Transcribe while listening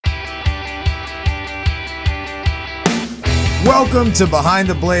Welcome to Behind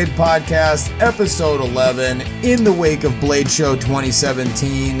the Blade Podcast, episode 11, in the wake of Blade Show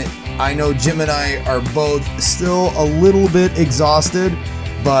 2017. I know Jim and I are both still a little bit exhausted,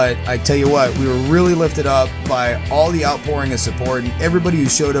 but I tell you what, we were really lifted up by all the outpouring of support and everybody who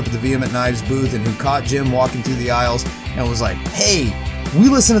showed up at the Vehement Knives booth and who caught Jim walking through the aisles and was like, hey, we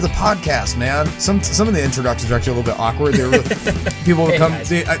listen to the podcast, man. Some of the introductions are actually a little bit awkward. People would come,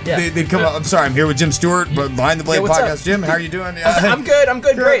 they'd come up. I'm sorry, I'm here with Jim Stewart, but Behind the Blade Podcast. Up? Jim, how are you doing? I'm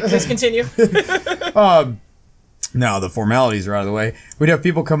good, great. Please continue. Now the formalities are out of the way. We'd have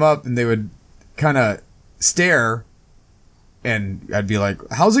people come up and they would kind of stare, and I'd be like,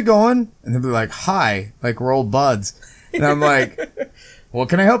 how's it going? And they'd be like, hi, like we're old buds. And I'm like, what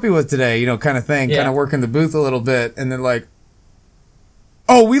can I help you with today? You know, kind of thing, kind of working the booth a little bit. And they're like,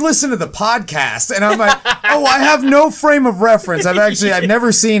 oh, we listen to the podcast. And I'm like, oh, I have no frame of reference. I've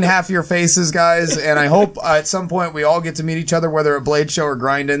never seen half your faces, guys. And I hope at some point we all get to meet each other, whether at Blade Show or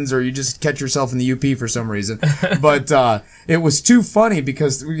Grindins, or you just catch yourself in the UP for some reason. But it was too funny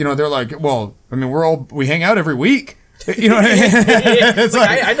because, you know, they're like, well, I mean, we hang out every week. You know what I mean? It's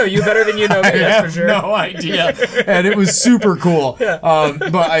like, I know you better than you know me, that's for sure. No idea. And it was super cool.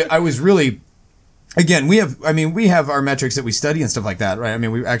 But I was really... Again, we have our metrics that we study and stuff like that, right? I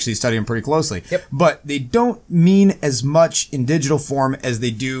mean, we actually study them pretty closely. Yep. But they don't mean as much in digital form as they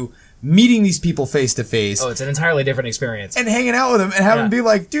do meeting these people face to face. Oh, it's an entirely different experience. And hanging out with them and having them be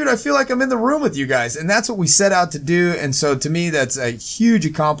like, dude, I feel like I'm in the room with you guys. And that's what we set out to do. And so to me, that's a huge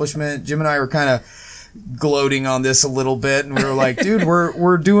accomplishment. Jim and I were kind of gloating on this a little bit, and we were like, dude,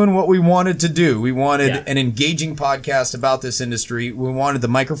 we're doing what we wanted to do. We wanted an engaging podcast about this industry. We wanted the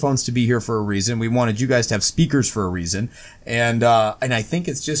microphones to be here for a reason. We wanted you guys to have speakers for a reason. And I think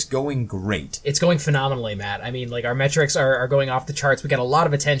it's just going great. It's going phenomenally, Matt. I mean, like, our metrics are going off the charts. We got a lot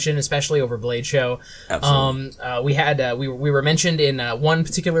of attention, especially over Blade Show. Absolutely. We were mentioned in one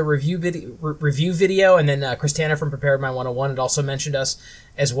particular review video, and then Chris Tanner from Prepared Mind 101 had also mentioned us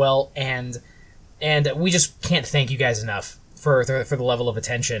as well. And we just can't thank you guys enough for the level of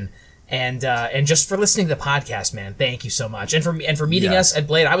attention and just for listening to the podcast, man. Thank you so much. And for meeting us at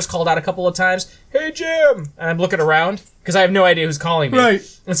Blade. I was called out a couple of times. Hey, Jim, and I'm looking around because I have no idea who's calling me.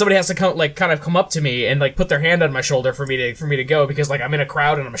 Right. And somebody has to come up to me and like put their hand on my shoulder for me to go because like I'm in a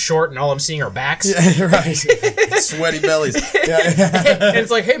crowd and I'm short and all I'm seeing are backs. Yeah, right. Sweaty bellies. Yeah. And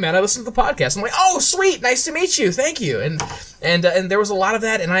it's like, hey man, I listened to the podcast. I'm like, oh sweet, nice to meet you, thank you. And there was a lot of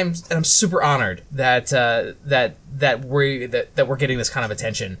that, and I'm super honored that we're getting this kind of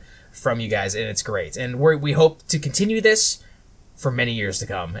attention from you guys, and it's great. And we hope to continue this for many years to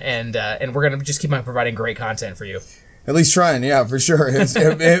come, and we're gonna just keep on providing great content for you. At least trying, yeah, for sure.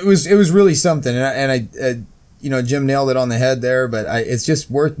 It was really something, and I you know, Jim nailed it on the head there. But it's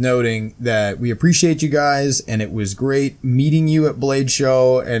just worth noting that we appreciate you guys, and it was great meeting you at Blade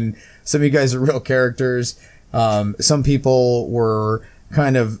Show. And some of you guys are real characters. Some people were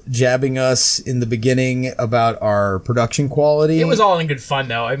kind of jabbing us in the beginning about our production quality. It was all in good fun,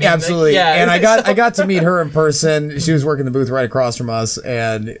 though. I mean, absolutely. And I got to meet her in person. She was working the booth right across from us,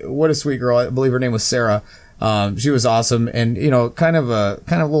 and what a sweet girl. I believe her name was Sarah. She was awesome, and you know, kind of a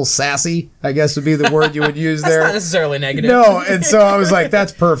little sassy, I guess would be the word you would use there. That's not necessarily negative. No, and so I was like,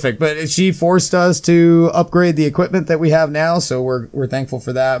 that's perfect. But she forced us to upgrade the equipment that we have now, so we're thankful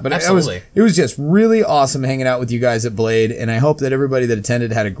for that. But absolutely. It was just really awesome hanging out with you guys at Blade, and I hope that everybody that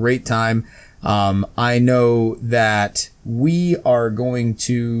attended had a great time. I know that we are going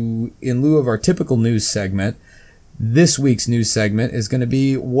to, in lieu of our typical news segment, this week's news segment is going to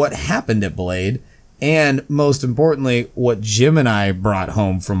be what happened at Blade. And most importantly, what Jim and I brought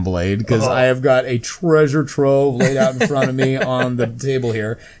home from Blade, because I have got a treasure trove laid out in front of me on the table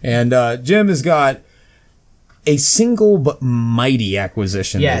here. And Jim has got a single but mighty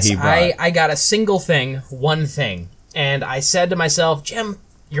acquisition that he brought. Yes, I got a single thing, one thing. And I said to myself, Jim,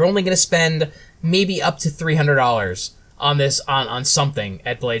 you're only going to spend maybe up to $300 on this, on something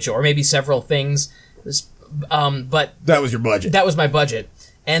at Blade Show, or maybe several things. But that was your budget. That was my budget.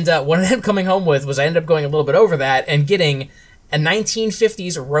 And what I ended up coming home with was I ended up going a little bit over that and getting a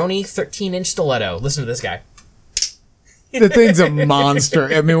 1950s Roni 13-inch stiletto. Listen to this guy. The thing's a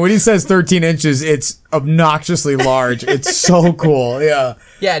monster. I mean, when he says 13 inches, it's obnoxiously large. It's so cool. Yeah.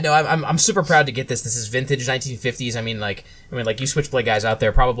 Yeah, no, I'm super proud to get this. This is vintage 1950s. I mean, like you Switchblade guys out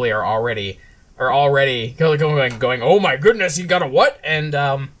there probably are already going, oh my goodness, you got a what?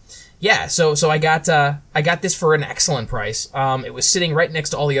 And yeah, so I got this for an excellent price. It was sitting right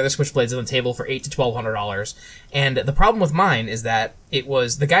next to all the other Switchblades on the table for $800 to $1,200. And the problem with mine is that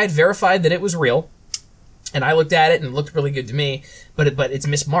the guy had verified that it was real, and I looked at it and it looked really good to me, but it's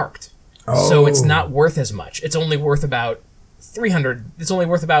mismarked. Oh. So it's not worth as much. It's only worth about $300. It's only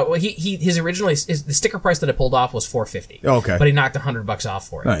worth about, well, his the sticker price that I pulled off was $450. Okay. But he knocked $100 off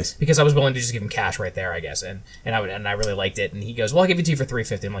for it. Nice. Because I was willing to just give him cash right there, I guess. And I really liked it. And he goes, well, I'll give it to you for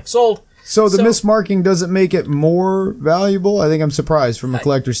 $350. I'm like, sold. So the mismarking doesn't make it more valuable? I think I'm surprised from a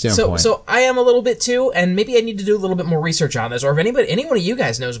collector standpoint. So I am a little bit too, and maybe I need to do a little bit more research on this. Or if any one of you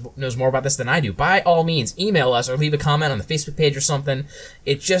guys knows more about this than I do, by all means, email us or leave a comment on the Facebook page or something.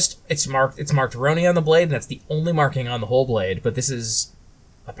 It's marked Roni on the blade, and that's the only marking on the whole blade. But this is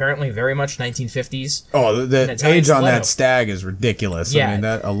apparently very much 1950s. Oh, the age on that stag is ridiculous. Yeah. I mean,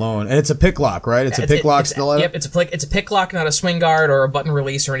 that alone. And it's a pick lock, right? It's a pick lock stiletto? Yep, it's a pick lock, not a swing guard or a button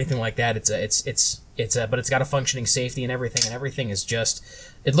release or anything like that. But it's got a functioning safety and everything is just,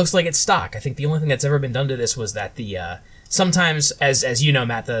 it looks like it's stock. I think the only thing that's ever been done to this was that sometimes, as you know,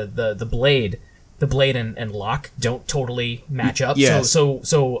 Matt, the blade and lock don't totally match up. Yes.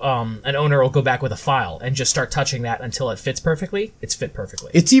 So an owner will go back with a file and just start touching that until it fits perfectly. It's fit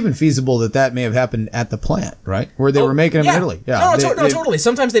perfectly. It's even feasible that may have happened at the plant, right? Where they were making them in Italy. Yeah. Totally.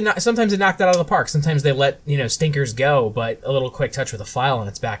 Sometimes they knock that out of the park. Sometimes they let, stinkers go, but a little quick touch with a file and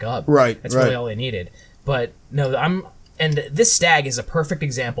it's back up. Right. That's really all they needed. But no, and this stag is a perfect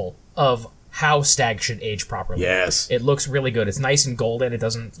example of how stag should age properly. Yes. It looks really good. It's nice and golden. It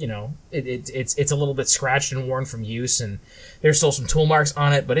doesn't, it's a little bit scratched and worn from use, and there's still some tool marks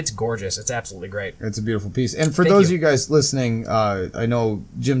on it, but it's gorgeous. It's absolutely great. It's a beautiful piece. And for those of you guys listening, I know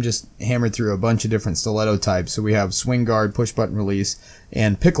Jim just hammered through a bunch of different stiletto types. So we have swing guard, push button release,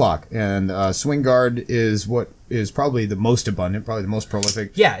 and pick lock. And swing guard is what is probably the most abundant, probably the most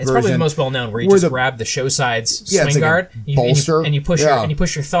prolific. Yeah, it's probably the most well known, where you just grab the show sides swing guard, bolster, and you push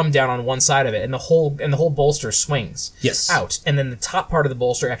your thumb down on one side of it, and the whole bolster swings out, and then the top part of the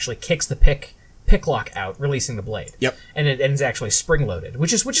bolster actually kicks the pick lock out, releasing the blade. Yep. And it's actually spring loaded,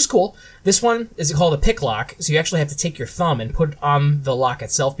 which is cool. This one is called a pick lock, so you actually have to take your thumb and put it on the lock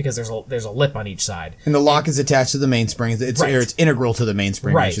itself because there's a lip on each side. And the lock is attached to the mainspring. It's integral to the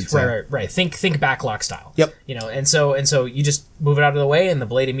mainspring. Right. I should say. Right. Think back lock style. Yep. And so you just move it out of the way, and the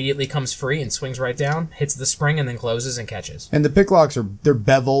blade immediately comes free and swings right down, hits the spring, and then closes and catches. And the pick locks they're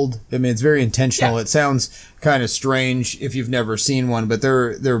beveled. I mean, it's very intentional. Yeah. It sounds kind of strange if you've never seen one, but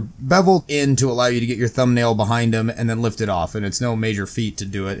they're beveled in to allow you to get your thumbnail behind them and then lift it off. And it's no major feat to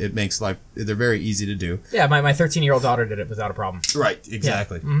do it. It makes they're very easy to do. Yeah, my 13-year-old daughter did it without a problem. Right,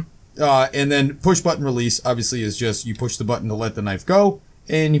 exactly. Yeah. Mm-hmm. And then push button release obviously is just you push the button to let the knife go,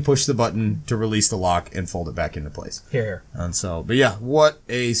 and you push the button to release the lock and fold it back into place. Here. And so, but yeah, what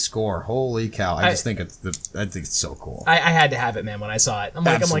a score! Holy cow! I think it's so cool. I had to have it, man. When I saw it, I'm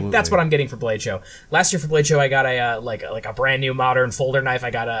like, that's what I'm getting for Blade Show. Last year for Blade Show, I got a brand new modern folder knife.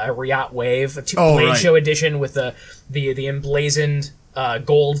 I got a Riot Wave, Blade Show edition with the emblazoned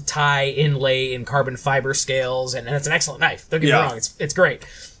gold tie inlay in carbon fiber scales, and it's an excellent knife. Don't get me wrong, it's great.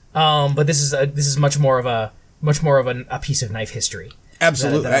 But this is much more of a piece of knife history.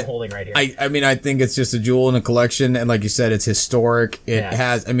 Absolutely. That I'm holding right here. I mean, I think it's just a jewel in a collection, and like you said, it's historic. It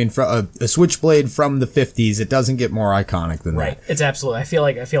has, I mean, for a switchblade from the 50s, it doesn't get more iconic than that. Right. It's absolutely. I feel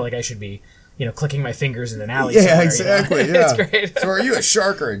like I should be, clicking my fingers in an alley. Yeah, somewhere, exactly. Yeah. It's great. So, are you a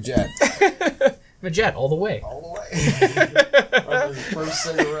shark or a jet? I'm a jet all the way. All the way. From his first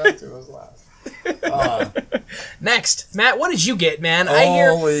cigarette to his last. Next, Matt, what did you get, man?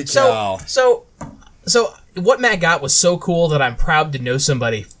 Holy cow. So what Matt got was so cool that I'm proud to know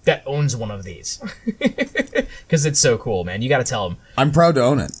somebody that owns one of these. Because it's so cool, man. You got to tell him. I'm proud to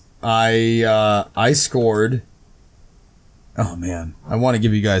own it. I scored. Oh, man. I want to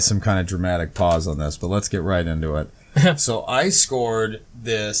give you guys some kind of dramatic pause on this, but let's get right into it. So I scored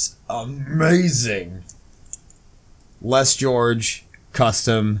this amazing Les George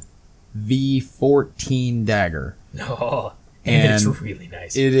custom V14 dagger. Oh, and it's really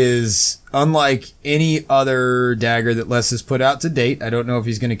nice. It is unlike any other dagger that Les has put out to date. I don't know if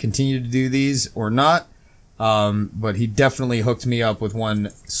he's going to continue to do these or not, but he definitely hooked me up with one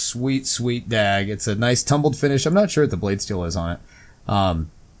sweet dag. It's a nice tumbled finish. I'm not sure what the blade steel is on it.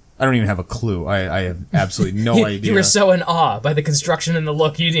 I don't even have a clue. I have absolutely no idea. You were so in awe by the construction and the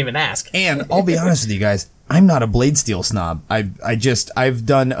look, you didn't even ask. And I'll be honest with you guys, I'm not a blade steel snob. I've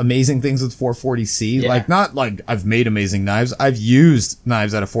done amazing things with 440C. Yeah. Not like I've made amazing knives. I've used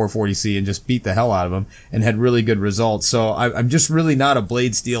knives out of 440C and just beat the hell out of them and had really good results. So I'm just really not a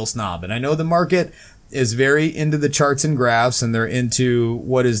blade steel snob. And I know the market is very into the charts and graphs, and they're into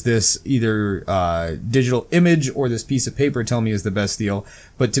what is this either digital image or this piece of paper tell me is the best steel.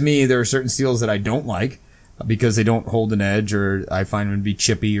 But to me, there are certain steels that I don't like because they don't hold an edge, or I find them to be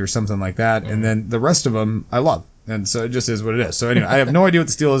chippy or something like that. And then the rest of them I love. And so it just is what it is. So anyway, I have no idea what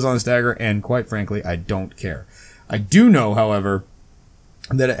the steel is on this dagger, and quite frankly, I don't care. I do know, however,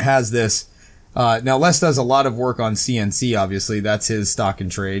 that it has this. Now Les does a lot of work on CNC. Obviously, that's his stock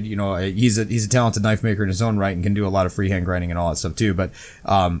and trade. You know, he's a talented knife maker in his own right and can do a lot of freehand grinding and all that stuff too. But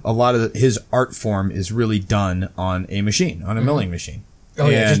a lot of his art form is really done on a machine, on a milling machine. Oh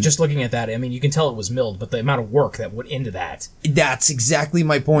yeah, just looking at that, I mean, you can tell it was milled, but the amount of work that went into that. That's exactly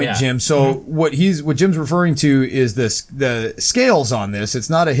my point, Jim. So what Jim's referring to is the scales on this. It's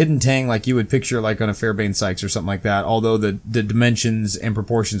not a hidden tang like you would picture like on a Fairbairn Sykes or something like that, although the dimensions and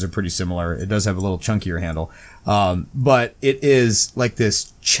proportions are pretty similar. It does have a little chunkier handle. But it is like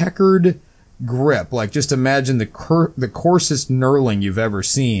this checkered grip. Like just imagine the coarsest knurling you've ever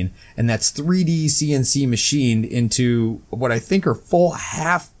seen, and that's 3D CNC machined into what I think are full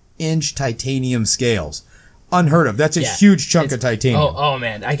half-inch titanium scales. Unheard of. That's a huge chunk of titanium. Oh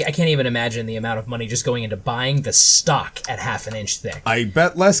man, I can't even imagine the amount of money just going into buying the stock at half an inch thick. I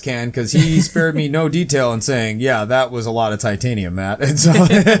bet Les can, because he spared me no detail in saying, yeah, that was a lot of titanium, Matt. And so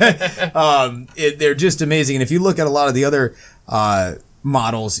they're just amazing. And if you look at a lot of the other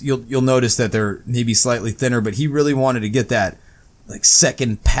models, you'll notice that they're maybe slightly thinner, but he really wanted to get that like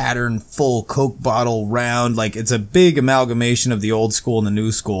second pattern full Coke bottle round. Like it's a big amalgamation of the old school and the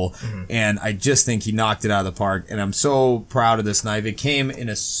new school. And I just think he knocked it out of the park, and I'm so proud of this knife. It came in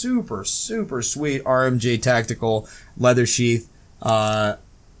a super, super sweet RMJ tactical leather sheath.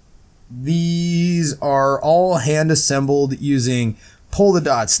 These are all hand assembled using pull the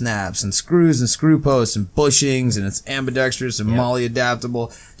dot snaps and screws and screw posts and bushings, and it's ambidextrous and MOLLE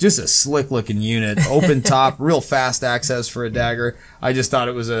adaptable. Just a slick looking unit. Open top, real fast access for a dagger. I just thought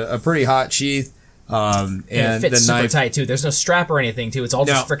it was a pretty hot sheath. And it fits super tight too. There's no strap or anything too. It's all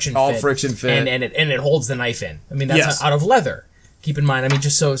just friction fit. All friction fit. And it holds the knife in. I mean, that's out of leather. Keep in mind, I mean,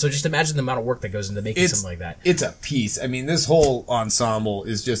 just imagine the amount of work that goes into making something like that. It's a piece. I mean, this whole ensemble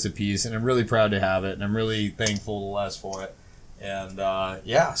is just a piece, and I'm really proud to have it, and I'm really thankful to Les for it. And,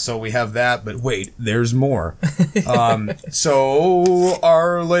 so we have that, but wait, there's more. So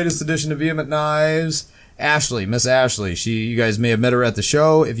our latest edition of Vehement Knives, Ashley, Miss Ashley, you guys may have met her at the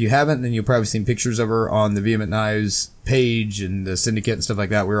show. If you haven't, then you've probably seen pictures of her on the Vehement Knives page and the syndicate and stuff like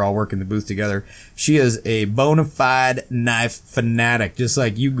that. We were all working the booth together. She is a bona fide knife fanatic, just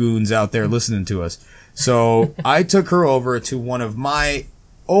like you goons out there listening to us. So I took her over to one of my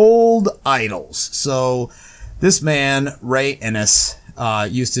old idols. So this man, Ray Ennis,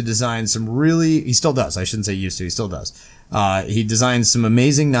 used to design he still does. I shouldn't say used to, he still does. He designed some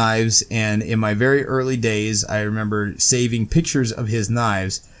amazing knives, and in my very early days, I remember saving pictures of his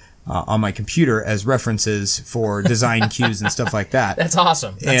knives on my computer as references for design cues and stuff like that. That's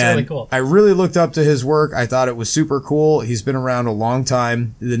awesome. That's really cool. I really looked up to his work. I thought it was super cool. He's been around a long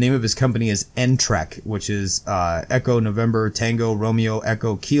time. The name of his company is Entrek, which is Echo November Tango Romeo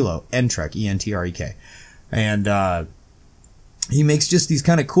Echo Kilo. Entrek, E-N-T-R-E-K. And he makes just these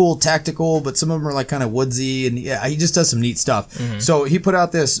kind of cool tactical, but some of them are like kind of woodsy, and he just does some neat stuff. So he put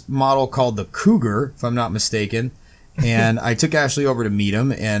out this model called the Cougar, if I'm not mistaken, and I took Ashley over to meet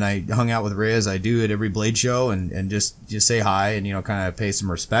him, and I hung out with Ray as I do at every Blade show, and just say hi and kind of pay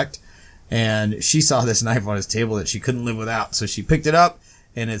some respect. And she saw this knife on his table that she couldn't live without, so she picked it up,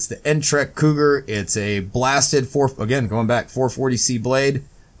 and it's the Entrek Cougar. It's a blasted 440C blade.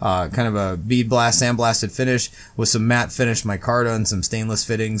 Kind of a bead blast, sandblasted finish with some matte finish micarta and some stainless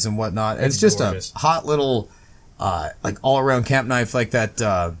fittings and whatnot. It's just gorgeous. A hot little, like all around camp knife like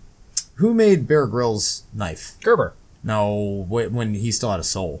that. Who made Bear Grylls' knife? Gerber. No, when he still had a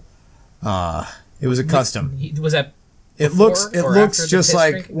soul. It was a custom. Was that? It looks just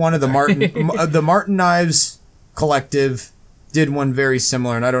like one of the Martin Knives collective did one very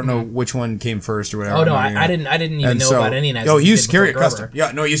similar, and I don't know which one came first or whatever. Oh no, I didn't even know about any knives. Oh, he used to carry it custom.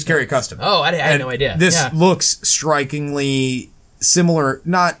 Yeah, no, he used to carry it custom. Oh, I had no idea. This looks strikingly similar,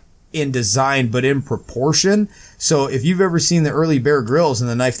 not in design, but in proportion. So if you've ever seen the early Bear Grylls and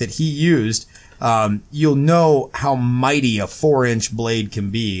the knife that he used, you'll know how mighty a 4-inch blade can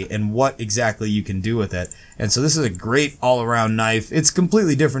be and what exactly you can do with it. And so this is a great all-around knife. It's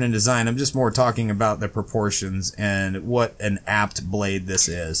completely different in design. I'm just more talking about the proportions and what an apt blade this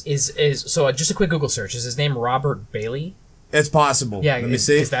is. So just a quick Google search. Is his name Robert Bailey? It's possible. Yeah, let me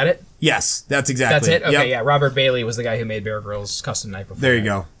see. Is that it? Yes, that's exactly it. Okay, yeah. Robert Bailey was the guy who made Bear Grylls' custom knife before. There you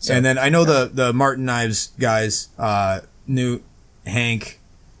go. So, and then I know the Martin Knives guys, Newt, Hank.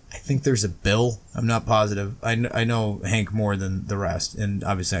 I think there's a Bill. I'm not positive. I know Hank more than the rest, and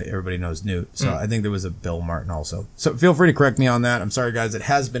obviously everybody knows Newt. So I think there was a Bill Martin also. So feel free to correct me on that. I'm sorry, guys. It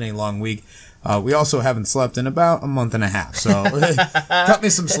has been a long week. We also haven't slept in about a month and a half, so cut me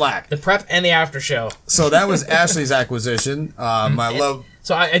some slack. The prep and the after show. So that was Ashley's acquisition. My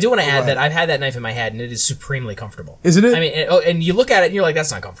So I do want to add ahead. that I've had that knife in my hand, and it is supremely comfortable. Isn't it? I mean, and you look at it, and you're like,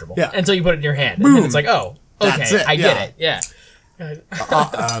 that's not comfortable. Yeah. Until you put it in your hand. And Boom. then it's like, oh, okay, That's it, I yeah. get it. Yeah.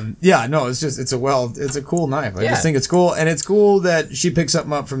 Yeah, no, it's a cool knife. I Yeah. just think it's cool, and it's cool that she picks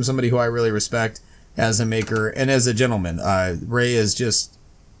something up from somebody who I really respect as a maker and as a gentleman. Ray is just,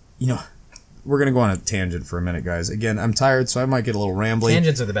 we're gonna go on a tangent for a minute, guys. Again, I'm tired, so I might get a little rambly.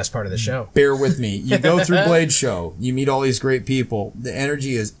 Tangents are the best part of the show. Bear with me. You go through Blade Show, you meet all these great people. The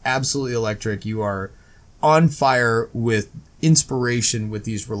energy is absolutely electric. You are on fire with inspiration, with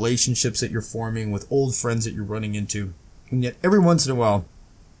these relationships that you're forming, with old friends that you're running into. And yet, every once in a while,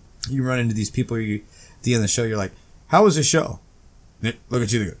 you run into these people. At the end of the show, you're like, "How was the show?" And they look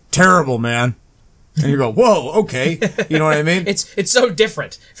at you, they go, "Terrible, man." And you go, "Whoa, okay." You know what I mean? It's so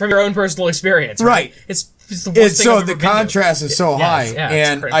different from your own personal experience, Right. It's the worst thing So I've the ever been to. contrast is so Yes, high, yeah, it's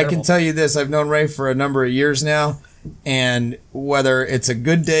and I can incredible. tell you this: I've known Ray for a number of years now, and whether it's a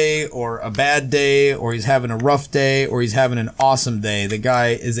good day or a bad day, or he's having a rough day, or he's having an awesome day, the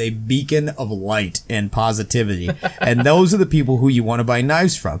guy is a beacon of light and positivity, and those are the people who you want to buy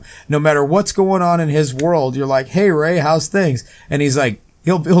knives from. No matter what's going on in his world, you're like, "Hey, Ray, how's things?" And he's like,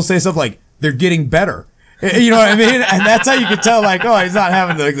 he'll say stuff like, "They're getting better." You know what I mean? And that's how you can tell, like, oh, he's not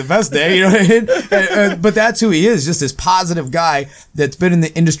having the best day. You know what I mean? But that's who he is, just this positive guy that's been in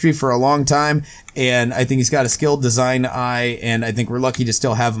the industry for a long time. And I think he's got a skilled design eye, and I think we're lucky to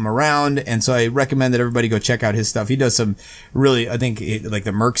still have him around. And so I recommend that everybody go check out his stuff. He does some really, I think, like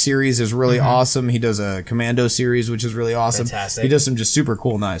the Merc series is really awesome. He does a Commando series, which is really awesome. Fantastic. He does some just super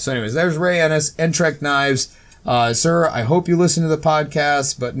cool knives. So anyways, there's Ray Ennis, Entrek Knives. Sir, I hope you listen to the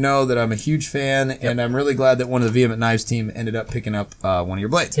podcast, but know that I'm a huge fan, and I'm really glad that one of the Vehement Knives team ended up picking up one of your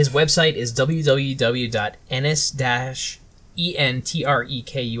blades. His website is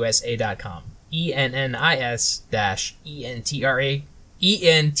www.ennis-entrekusa.com.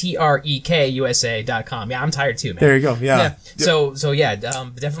 ENNIS-ENTREKUSA.com. Yeah, I'm tired too, man. There you go. Yeah. So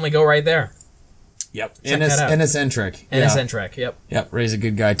definitely go right there. Yep. Check that out. Ennis Entrek. Ennis Entrek. Yep. Yep. Ray's a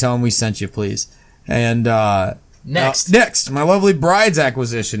good guy. Tell him we sent you, please. And Next, my lovely bride's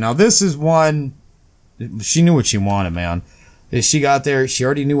acquisition. Now this is one. She knew what she wanted, man. She got there. She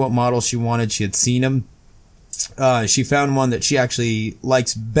already knew what model she wanted. She had seen them. She found one that she actually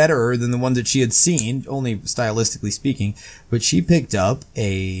likes better than the one that she had seen, only stylistically speaking. But she picked up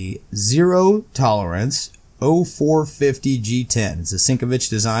a zero tolerance 0450 G10. It's a Sinkovich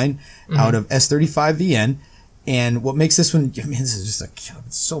design out of S35VN. And what makes this one, I mean, this is just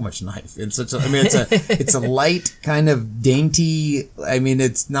it's so much knife. It's such a, I mean, it's a light kind of dainty. I mean,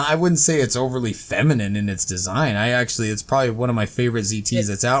 it's not, I wouldn't say it's overly feminine in its design. It's probably one of my favorite ZTs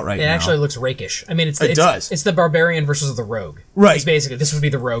that's out right now. it actually looks rakish. I mean, it does. It's the barbarian versus the rogue. Right. It's basically, this would be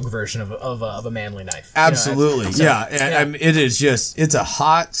the rogue version of a manly knife. Absolutely. I mean, it is just, it's a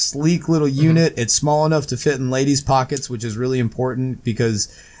hot, sleek little unit. It's small enough to fit in ladies' pockets, which is really important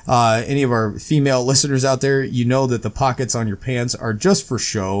because any of our female listeners out there, you know that the pockets on your pants are just for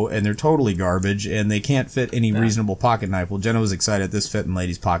show and they're totally garbage and they can't fit any reasonable pocket knife. Well, Jenna was excited this fit in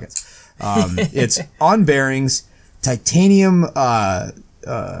ladies' pockets. It's on bearings, titanium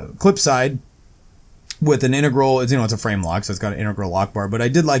clip side with an integral, it's a frame lock, so it's got an integral lock bar, but I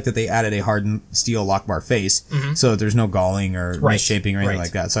did like that they added a hardened steel lock bar face so that there's no galling or misshaping or anything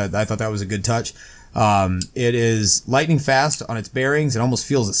like that. So I thought that was a good touch. It is lightning fast on its bearings. It almost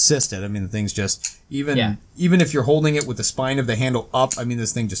feels assisted. I mean, the thing's just, even if you're holding it with the spine of the handle up, I mean,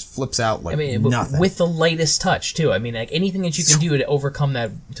 this thing just flips out like nothing. With the lightest touch, too. I mean, like, anything that you can do to overcome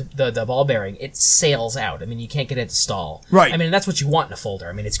the ball bearing, it sails out. I mean, you can't get it to stall. Right. I mean, that's what you want in a folder.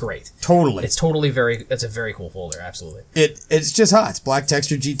 I mean, it's great. Totally. It's that's a very cool folder, absolutely. It's just hot. It's black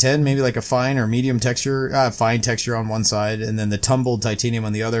texture G10, maybe like a fine or medium texture, fine texture on one side, and then the tumbled titanium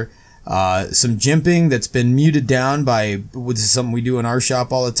on the other. Some jimping that's been muted down which is something we do in our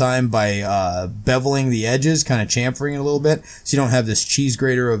shop all the time, by beveling the edges, kind of chamfering it a little bit, so you don't have this cheese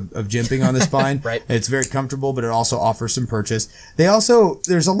grater of jimping on the spine. Right. It's very comfortable, but it also offers some purchase.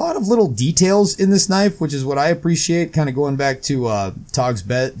 There's a lot of little details in this knife, which is what I appreciate, kind of going back to Todd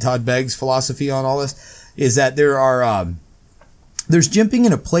Begg's philosophy on all this, is that there's jimping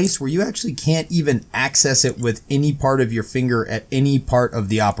in a place where you actually can't even access it with any part of your finger at any part of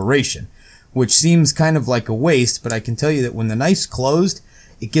the operation, which seems kind of like a waste, but I can tell you that when the knife's closed,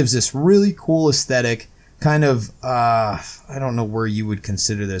 it gives this really cool aesthetic, kind of, I don't know where you would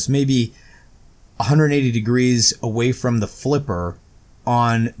consider this, maybe 180 degrees away from the flipper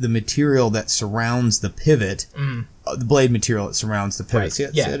on the material that surrounds the pivot, the blade material that surrounds the pivot. Right. See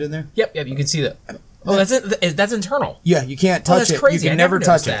it in there? Yep, you can see that. Oh, that's internal. Yeah, you can't touch that's it. crazy. You can I never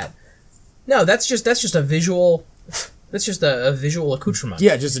touch noticed it. No, that's just a visual. That's just a visual accoutrement.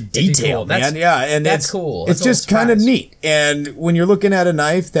 Yeah, just a detail, cool. man. Yeah, and that's cool. It's just kind of neat. And when you're looking at a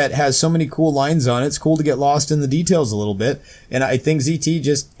knife that has so many cool lines on it, it's cool to get lost in the details a little bit. And I think ZT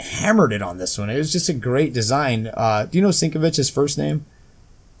just hammered it on this one. It was just a great design. Do you know Sinkovich's first name?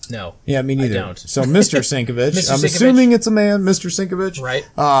 No. Yeah, me neither. I don't. So Mr. Sinkovich. Mr. I'm Sinkovich. assuming it's a man, Mr. Sinkovich. Right.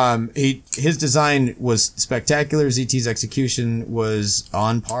 His design was spectacular. ZT's execution was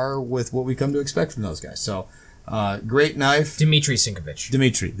on par with what we come to expect from those guys. So, great knife. Dmitry Sinkovich.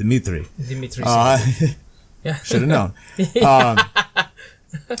 Dimitri Dmitry Sinkovich. Yeah. Should have known.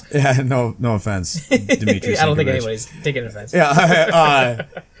 Yeah, no offense, Dimitri Sinkovich. I don't think anybody's taking offense. Yeah.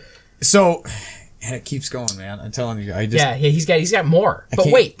 So, and it keeps going, man. I'm telling you, he's got more. But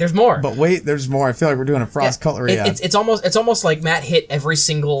wait, there's more. But wait, there's more. I feel like we're doing a Frost cutlery. It's almost like Matt hit every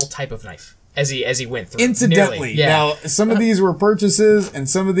single type of knife as he went through. Incidentally, now some of these were purchases, and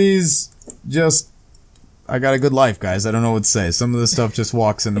some of these just. I got a good life, guys. I don't know what to say. Some of this stuff just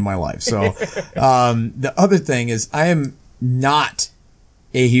walks into my life. So, the other thing is, I am not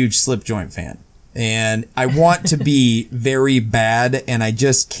a huge slip joint fan. And I want to be very bad, and I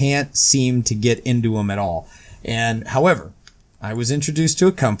just can't seem to get into them at all. And however, I was introduced to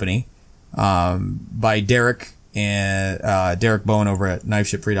a company by Derek and Derek Bowen over at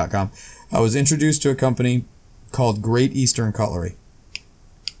KnifeShipFree.com. I was introduced to a company called Great Eastern Cutlery,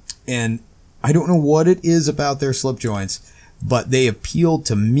 and I don't know what it is about their slip joints, but they appeal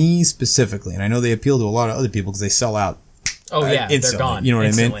to me specifically, and I know they appeal to a lot of other people because they sell out. Oh yeah, they're gone. You know what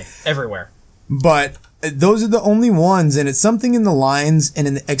instantly. I mean? Everywhere. But those are the only ones, and it's something in the lines and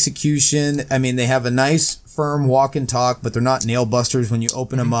in the execution. I mean, they have a nice, firm walk and talk, but they're not nail busters when you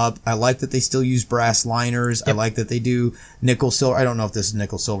open them up. I like that they still use brass liners. Yep. I like that they do nickel silver. I don't know if this is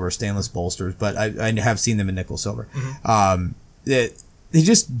nickel silver or stainless bolsters, but I have seen them in nickel silver. They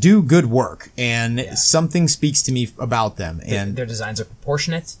just do good work, and something speaks to me about them. And their designs are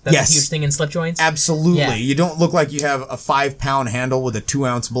proportionate. That's a huge thing in slip joints. Absolutely. Yeah. You don't look like you have a 5-pound handle with a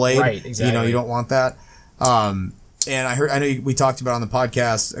 2-ounce blade. Right, exactly. You know, you don't want that. And I know we talked about on the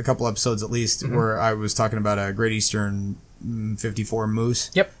podcast a couple episodes at least where I was talking about a Great Eastern 54 Moose.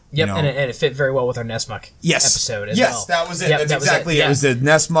 Yep. You know, and it fit very well with our Nessmuck episode as well. Yes, that was it. That's exactly it. It was the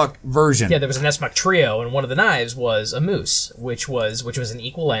Nessmuck version. Yeah, there was a Nessmuck trio, and one of the knives was a Moose, which was an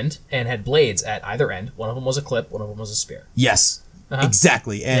equal end and had blades at either end. One of them was a clip, one of them was a spear. Yes,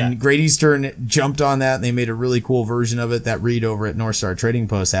 exactly. And Great Eastern jumped on that, and they made a really cool version of it that Reed over at North Star Trading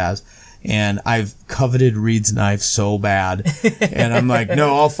Post has. And I've coveted Reed's knife so bad. And I'm like,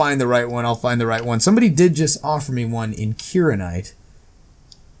 no, I'll find the right one. Somebody did just offer me one in Kieranite.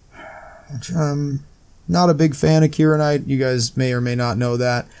 I'm not a big fan of Kieranite. You guys may or may not know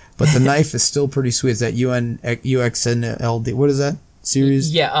that. But the knife is still pretty sweet. It's that UXNLD. What is that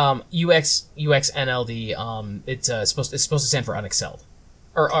series? Yeah, UXNLD. It's supposed to stand for unexcelled.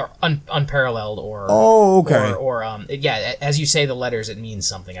 Or unparalleled, or okay, or as you say the letters, it means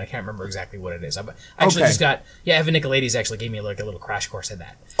something. I can't remember exactly what it is. I actually just got Evan Nicolaides actually gave me like a little crash course in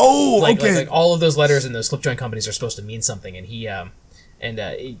that. Like all of those letters in those slip joint companies are supposed to mean something, and he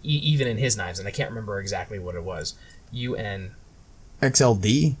even in his knives, and I can't remember exactly what it was.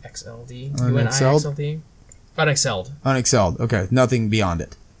 XLD, unexcelled. Okay, nothing beyond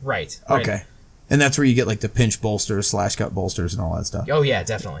it. Right. Okay. And that's where you get like the pinch bolsters, slash cut bolsters, and all that stuff. Oh yeah,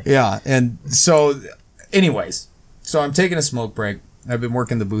 definitely. Yeah, and so, anyways, I'm taking a smoke break. I've been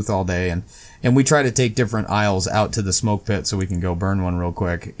working the booth all day, and we try to take different aisles out to the smoke pit so we can go burn one real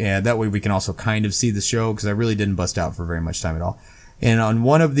quick, and that way we can also kind of see the show because I really didn't bust out for very much time at all. And on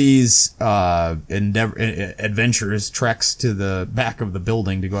one of these adventures, treks to the back of the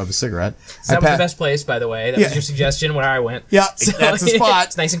building to go have a cigarette. So that was the best place, by the way. That was your suggestion where I went. Yeah, so, that's the spot.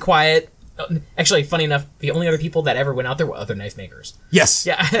 It's nice and quiet. Actually, funny enough, the only other people that ever went out there were other knife makers. Yes.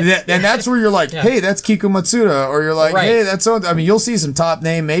 Yeah. And that's where you're like, hey, that's Kiku Matsuda. Or you're like, hey, that's so... I mean, you'll see some top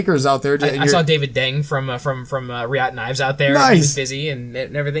name makers out there. I saw David Deng from Riot Knives out there. Nice. He was busy and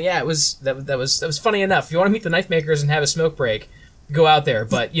everything. Yeah, that was funny enough. If you want to meet the knife makers and have a smoke break, go out there.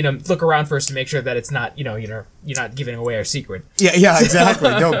 But, look around first to make sure that it's not, you're not giving away our secret. Yeah,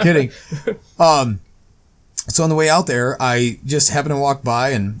 exactly. No kidding. So on the way out there, I just happened to walk by,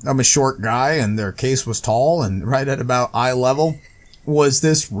 and I'm a short guy, and their case was tall, and right at about eye level was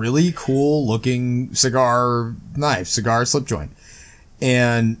this really cool looking cigar slip joint.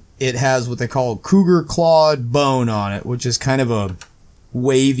 And it has what they call cougar clawed bone on it, which is kind of a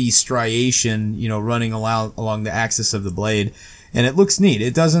wavy striation, running along the axis of the blade. And it looks neat.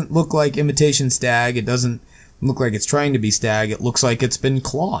 It doesn't look like imitation stag. It doesn't look like it's trying to be stag. It looks like it's been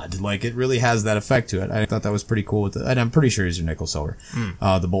clawed. Like it really has that effect to it. I thought that was pretty cool with it. And I'm pretty sure these are nickel silver.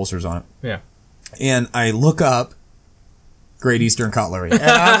 The bolsters on it. Yeah. And I look up Great Eastern Cutlery. And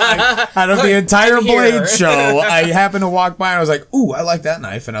I'm like, out of the entire I'm here. Blade show, I happened to walk by and I was like, ooh, I like that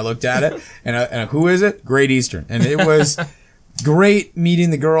knife. And I looked at it, and who is it? Great Eastern. And it was great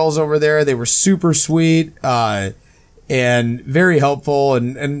meeting the girls over there. They were super sweet, and very helpful,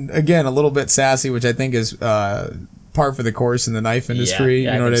 and again, a little bit sassy, which I think is par for the course in the knife industry.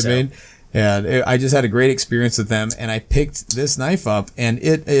 Yeah, you know what I think mean? And I just had a great experience with them, and I picked this knife up, and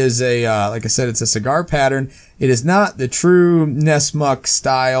it is like I said, it's a cigar pattern. It is not the true Nessmuck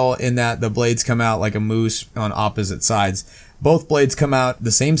style in that the blades come out like a moose on opposite sides. Both blades come out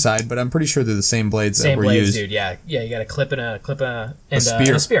the same side, but I'm pretty sure they're the same blades that were used. Dude. Yeah. You got a clip and a spear. And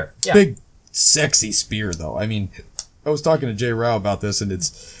a spear. Yeah. Big, sexy spear, though. I mean, I was talking to Jay Rao about this, and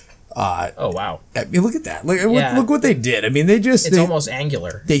it's... oh, wow. I mean, look at that. Look what they did. I mean, it's almost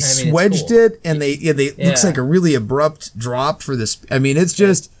angular. They swedged it, and it looks like a really abrupt drop for this. I mean, it's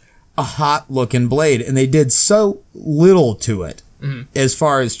just a hot-looking blade, and they did so little to it as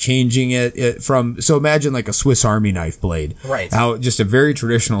far as changing it from... So imagine like a Swiss Army knife blade. Right. How just a very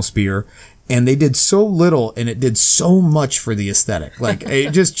traditional spear. And they did so little, and it did so much for the aesthetic. Like,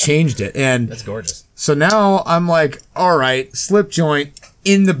 it just changed it. And that's gorgeous. So now I'm like, all right, slip joint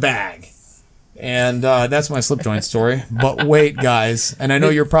in the bag. And that's my slip joint story. But wait, guys. And I know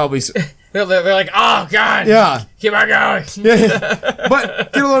you're probably... They're like, oh, God. Yeah. Keep on going. Yeah.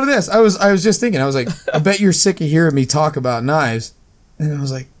 But get a load of this. I was just thinking. I was like, I bet you're sick of hearing me talk about knives. And I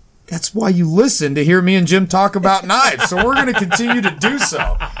was like, that's why you listen to hear me and Jim talk about knives. So we're going to continue to do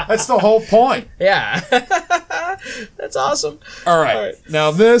so. That's the whole point. Yeah. That's awesome. All right.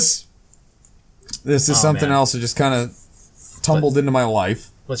 Now this is something else that just kind of tumbled into my life.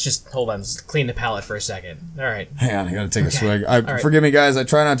 Let's just hold on. Let's clean the palate for a second. All right. Hang on, I gotta take a swig. right. Forgive me, guys. I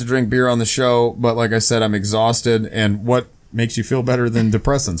try not to drink beer on the show, but like I said, I'm exhausted. And what makes you feel better than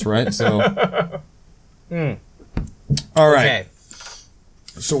depressants, right? So, all right. Okay.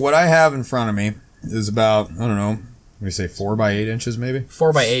 So what I have in front of me is about, I don't know, let me say 4 by 8 inches, maybe.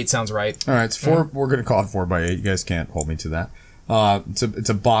 4 by 8 sounds right. All right, it's 4. We're gonna call it 4 by 8. You guys can't hold me to that. It's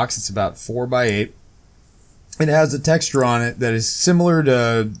a box. It's about 4 by 8. It has a texture on it that is similar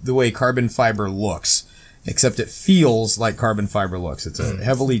to the way carbon fiber looks, except it feels like carbon fiber looks. It's a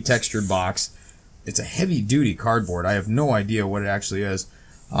heavily textured box. It's a heavy-duty cardboard. I have no idea what it actually is.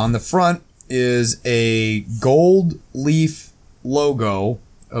 On the front is a gold leaf logo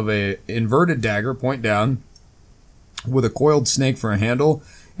of a inverted dagger, point down, with a coiled snake for a handle,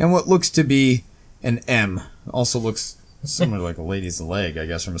 and what looks to be an M. Also looks similar like a lady's leg, I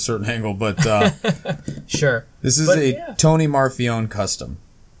guess, from a certain angle, but sure. This is Tony Marfione custom.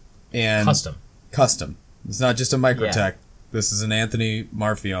 And Custom. It's not just a Microtech. Yeah. This is an Anthony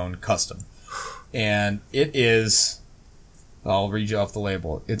Marfione custom. And it is, I'll read you off the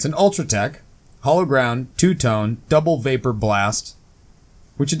label. It's an Ultratech, hollow ground, two-tone, double vapor blast,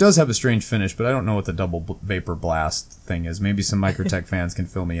 which it does have a strange finish, but I don't know what the double vapor blast thing is. Maybe some Microtech fans can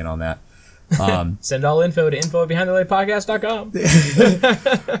fill me in on that. Send all info to info@behindthelightpodcast.com.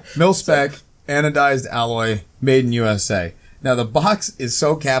 Mil-spec, anodized alloy, made in USA. Now, the box is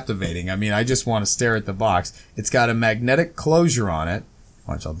so captivating. I mean, I just want to stare at the box. It's got a magnetic closure on it.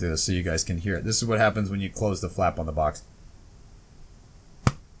 Watch, I'll do this so you guys can hear it. This is what happens when you close the flap on the box.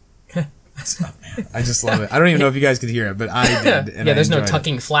 Oh, man, I just love it. I don't even know if you guys could hear it, but I did. And yeah, there's no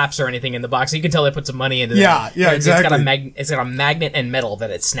tucking flaps or anything in the box. So you can tell they put some money into that. Yeah, exactly. It's got a magnet and metal that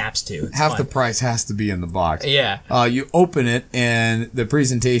it snaps to. It's Half fun. the price has to be in the box. Yeah. You open it, and the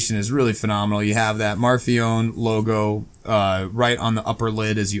presentation is really phenomenal. You have that Marfione logo right on the upper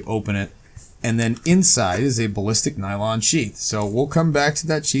lid as you open it. And then inside is a ballistic nylon sheath. So we'll come back to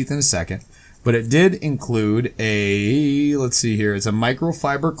that sheath in a second. But it did include let's see here, it's a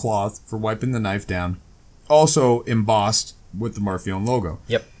microfiber cloth for wiping the knife down. Also embossed with the Marfione logo.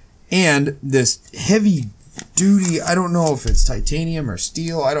 Yep. And this heavy duty, I don't know if it's titanium or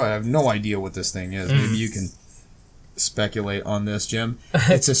steel. I have no idea what this thing is. Maybe you can speculate on this, Jim.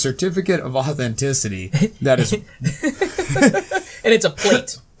 It's a certificate of authenticity that is... And it's a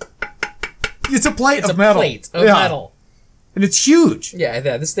plate. It's a plate of metal. And it's huge.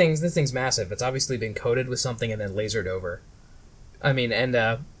 Yeah, this thing's massive. It's obviously been coated with something and then lasered over. I mean, and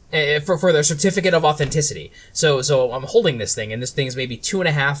for their certificate of authenticity. So I'm holding this thing, and this thing is maybe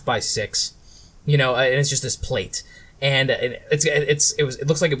 2.5 by 6, and it's just this plate. And it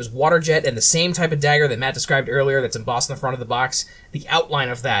looks like it was water jet, and the same type of dagger that Matt described earlier that's embossed in the front of the box. The outline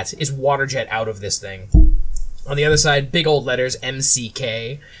of that is water jet out of this thing. On the other side, big old letters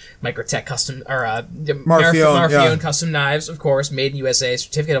MCK. Microtech custom, or Marfione custom knives, of course, made in USA,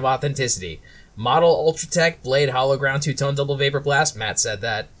 certificate of authenticity. Model Ultratech, blade hollow ground, two-tone double vapor blast. Matt said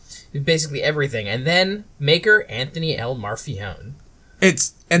that. basically everything. And then maker Anthony L. Marfione.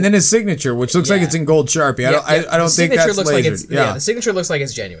 And then his signature, which looks like it's in gold Sharpie. I don't think that's lasered. The signature looks like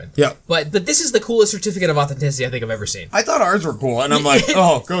it's genuine. Yeah. But this is the coolest certificate of authenticity I think I've ever seen. I thought ours were cool, and I'm like,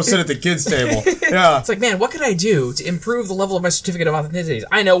 oh, go sit at the kids' table. Yeah. It's like, man, what could I do to improve the level of my certificate of authenticity?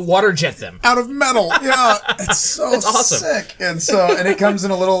 I know, water jet them. Out of metal. Yeah. It's so awesome. sick. And it comes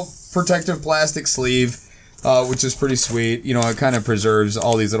in a little protective plastic sleeve. Which is pretty sweet. You know, it kind of preserves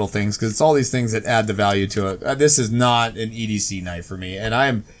all these little things because it's all these things that add the value to it. This is not an EDC knife for me, and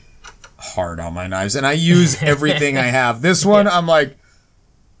I'm hard on my knives, and I use everything I have. This one, I'm like,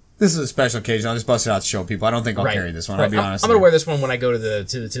 this is a special occasion. I'll just bust it out to show people. I don't think I'll carry this one. I'll be honest. I'm gonna wear this one when I go to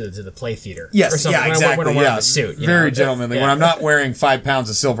the play theater. Yes, or something. Yeah, exactly. When I wear a suit. Very gentlemanly. When I'm not wearing 5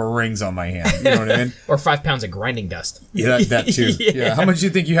 pounds of silver rings on my hand. You know what I mean? Or 5 pounds of grinding dust. Yeah, that too. Yeah. How much do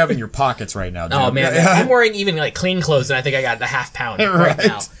you think you have in your pockets right now, Jim? Oh man, I'm wearing even like clean clothes, and I think I got a half pound right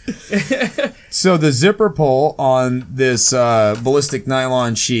now. So the zipper pull on this ballistic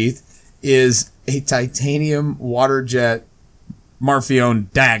nylon sheath is a titanium water jet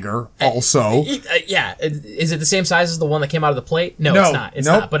Marfione dagger also. Yeah. Is it the same size as the one that came out of the plate? No, it's not. It's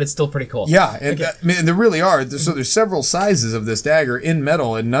not, but it's still pretty cool. Yeah, and I mean, there really are. So there's several sizes of this dagger in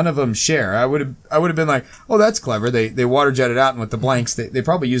metal, and none of them share. I would have been like, oh, that's clever. They water jet it out, and with the blanks, they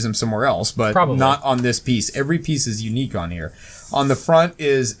probably use them somewhere else, but not on this piece. Every piece is unique on here. On the front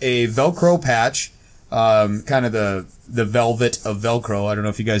is a Velcro patch, kind of the velvet of Velcro. I don't know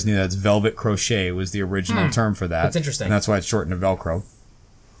if you guys knew that. It's velvet crochet was the original term for that. That's interesting. And that's why it's shortened to Velcro.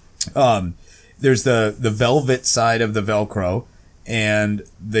 There's the velvet side of the Velcro, and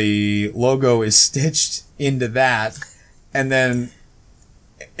the logo is stitched into that. And then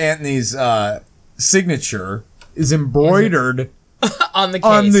Anthony's signature is embroidered on the case.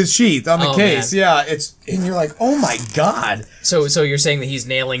 On the sheath, on the case. Man. Yeah, and you're like, oh my God. So you're saying that he's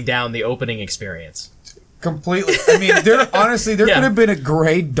nailing down the opening experience. Completely. I mean, there could have been a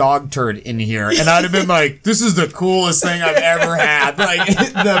gray dog turd in here, and I'd have been like, this is the coolest thing I've ever had. Like,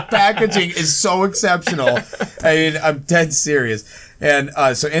 the packaging is so exceptional. I mean, I'm dead serious. And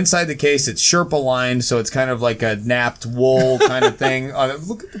so inside the case, it's Sherpa lined, so it's kind of like a napped wool kind of thing.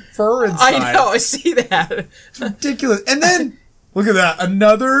 Look at the fur inside. I know, I see that. It's ridiculous. And then, look at that.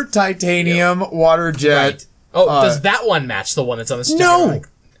 Another titanium water jet. Right. Oh, does that one match the one that's on the sticker? No!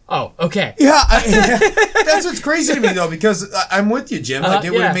 Oh, okay. Yeah, that's what's crazy to me though, because I'm with you, Jim. Like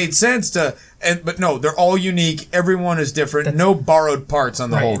it would have made sense but no, they're all unique. Everyone is different. No borrowed parts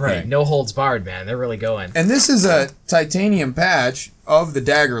on the whole thing. No holds barred, man. They're really going. And this is a titanium patch of the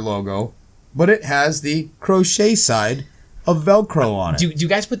dagger logo, but it has the crochet side of Velcro on it. Do you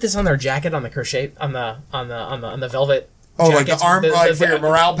guys put this on their jacket on the crochet on the velvet? Oh, jackets, like the arm, like for your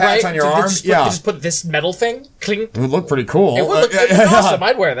morale patch on your arm? Just put this metal thing, cling. It would look pretty cool. It would look awesome.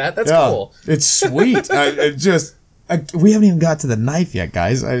 I'd wear that. That's cool. It's sweet. We haven't even got to the knife yet,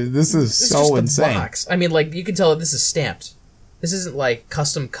 guys. This is so insane. Box. I mean, like, you can tell that this is stamped. This isn't, like,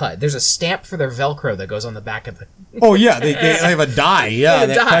 custom cut. There's a stamp for their Velcro that goes on the back of the... Oh, yeah. They have a die. Yeah,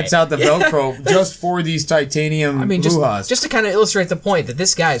 that cuts out the Velcro just for these titanium just to kind of illustrate the point that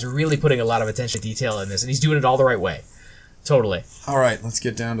this guy is really putting a lot of attention to detail in this, and he's doing it all the right way. Totally. All right, let's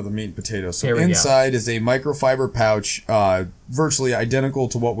get down to the meat and potatoes. So inside is a microfiber pouch, virtually identical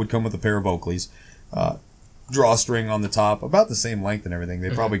to what would come with a pair of Oakleys. Drawstring on the top, about the same length and everything. They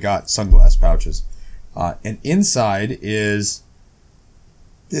probably got sunglass pouches. And inside is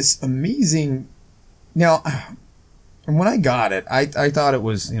this amazing... Now, when I got it, I thought it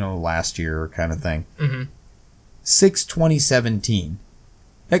was, last year kind of thing. 6/2017.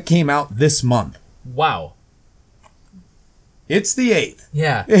 That came out this month. Wow. It's the 8th.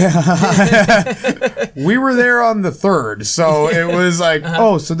 Yeah. We were there on the 3rd, so it was like,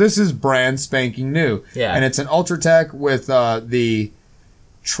 so this is brand spanking new. Yeah. And it's an Ultratech with the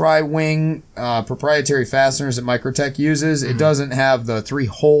tri-wing proprietary fasteners that Microtech uses. It doesn't have the 3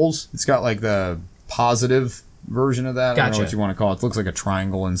 holes. It's got like the positive version of that. I don't know what you want to call it. It looks like a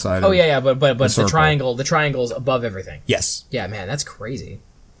triangle inside. Oh yeah, but the triangle's above everything. Yes. Yeah, man, that's crazy.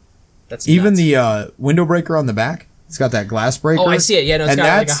 That's even nuts. The window breaker on the back. It's got that glass breaker. Oh, I see it. Yeah, no, it's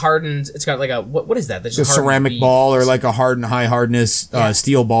got like a hardened. It's got like a what is that? That's just a ceramic ball or like a hardened high hardness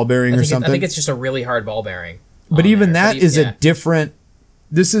steel ball bearing or something. I think it's just a really hard ball bearing. But even that is a different.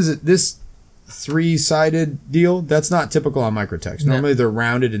 This 3-sided deal. That's not typical on Microtechs. Normally they're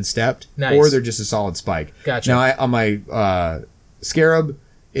rounded and stepped, or they're just a solid spike. Gotcha. Now on my Scarab,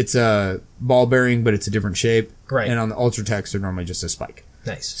 it's a ball bearing, but it's a different shape. Right. And on the Ultratechs, they're normally just a spike.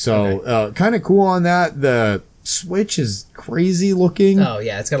 Nice. So kind of cool on that. The switch is crazy looking. Oh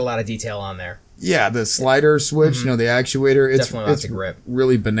yeah, it's got a lot of detail on there. Yeah, the slider switch, you know, the actuator. Definitely It's lots of grip.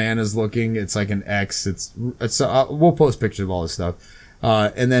 really bananas looking. It's like an X. It's we'll post pictures of all this stuff.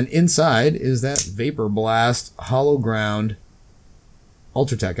 And then inside is that Vapor Blast Hollow Ground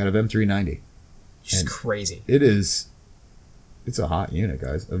Ultratech out of M390. Just And crazy. It is. It's a hot unit,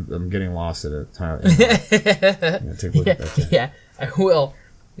 guys. I'm getting lost at a time. Yeah, take a look at that thing. Yeah, I will.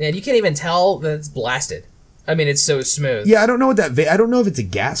 Man, you can't even tell that it's blasted. I mean, it's so smooth. Yeah, I don't know what that. I don't know if it's a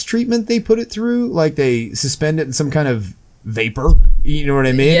gas treatment they put it through, like they suspend it in some kind of vapor. You know what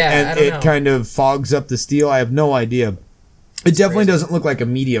I mean? Yeah, and I don't it know. kind of fogs up the steel. I have no idea. It definitely crazy. doesn't look like a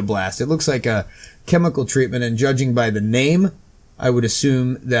media blast. It looks like a chemical treatment, and judging by the name, I would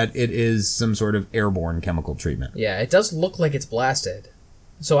assume that it is some sort of airborne chemical treatment. Yeah, it does look like it's blasted.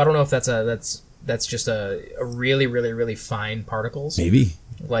 So I don't know if that's just a really, really, really fine particles. Maybe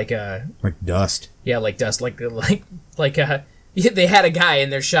Like dust. yeah, like dust, like they had a guy in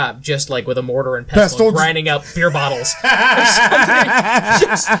their shop just like with a mortar and pestle, Pestle. grinding up beer bottles or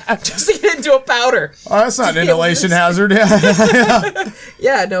something, just to get into a powder. Oh, that's not an Yeah, inhalation that's- hazard.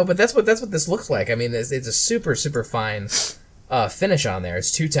 Yeah, no, but that's what this looks like. I mean, it's a super, super fine finish on there.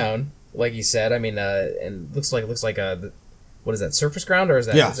 It's two-tone, like you said. I mean, and looks like what is that, surface ground, or is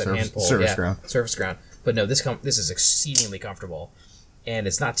that, Yeah, is that surface- hand pull? surface Yeah, ground. surface ground. But no, this is exceedingly comfortable, and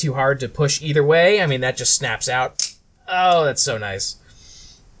it's not too hard to push either way. I mean, that just snaps out. Oh, that's so nice.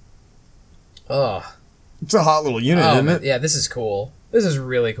 Oh, It's a hot little unit, isn't it? yeah, this is cool. This is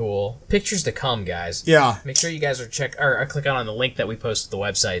really cool. Pictures to come, guys. Yeah. Make sure you guys are click on the link that we post to the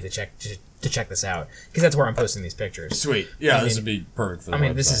website to check this out, because that's where I'm posting these pictures. Sweet. Yeah, I this mean- would be perfect for the I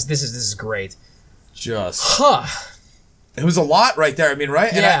mean, website. this is great. just. Huh. It was a lot right there. I mean,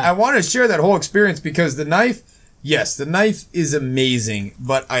 right? And Yeah. I want to share that whole experience because the knife, yes, the knife is amazing,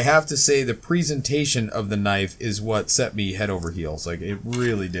 but I have to say the presentation of the knife is what set me head over heels. Like, it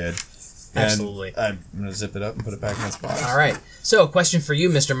really did. And Absolutely. I'm going to zip it up and put it back in its box. All right. So, question for you,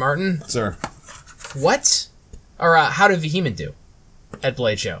 Mr. Martin. Sir, How did Vehement do at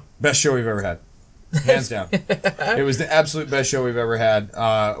Blade Show? best show we've ever had. Hands down. It was the absolute best show we've ever had.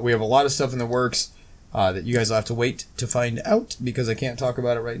 We have a lot of stuff in the works that you guys will have to wait to find out because I can't talk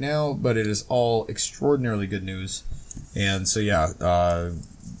about it right now, but it is all extraordinarily good news. And so, yeah,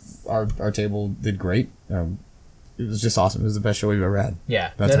 our table did great. It was just awesome. It was the best show we've ever had.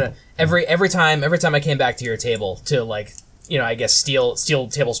 Yeah. That's No. all. Every time I came back to your table to, like, you know, I guess steal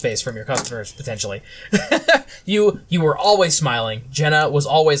table space from your customers potentially. you were always smiling. Jenna was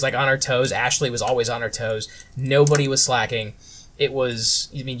always like on her toes. Ashley was always on her toes. Nobody was slacking. It was,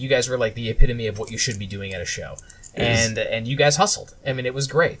 I mean, you guys were like the epitome of what you should be doing at a show. And you guys hustled. I mean, it was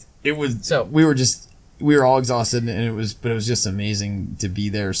great. It was. So- we were all exhausted, and it was just amazing to be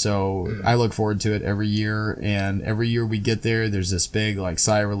there. So I look forward to it every year, and every year we get there, there's this big like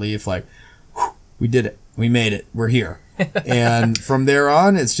sigh of relief, like, whew, we did it, we made it, we're here. And from there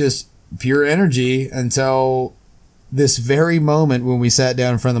on, it's just pure energy until this very moment when we sat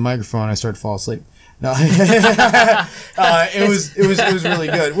down in front of the microphone, I started to fall asleep. No, it was really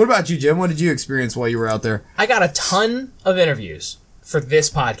good. What about you, Jim? What did you experience while you were out there? I got a ton of interviews for this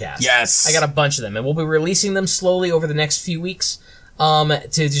podcast. Yes. I got a bunch of them, and we'll be releasing them slowly over the next few weeks to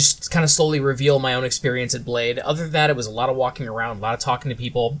just kind of slowly reveal my own experience at Blade. Other than that, it was a lot of walking around, a lot of talking to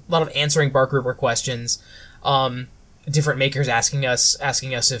people, a lot of answering Bark River questions, different makers asking us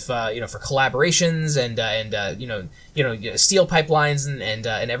if for collaborations and steel pipelines and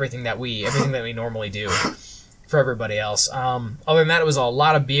everything that we normally do for everybody else. Other than that, it was a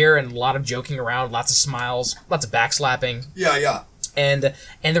lot of beer and a lot of joking around, lots of smiles, lots of backslapping. Yeah. And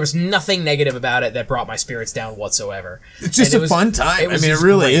there was nothing negative about it that brought my spirits down whatsoever. It's just And a fun time. I mean, it just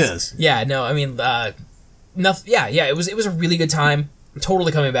really great. is. Yeah, no, I mean, it was a really good time. I'm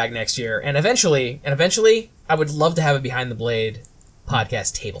totally coming back next year, and eventually, I would love to have a Behind the Blade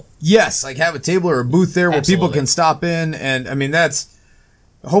podcast table. Yes, like have a table or a booth there where people Absolutely. can stop in, and I mean that's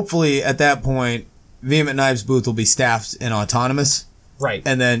hopefully at that point, Vehement Knives booth will be staffed and autonomous. Right.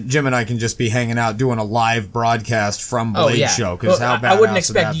 And then Jim and I can just be hanging out doing a live broadcast from Blade Show. Because Well, how bad I wouldn't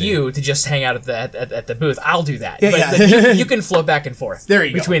expect you to just hang out at the booth. I'll do that. Yeah, but yeah. you can float back and forth. There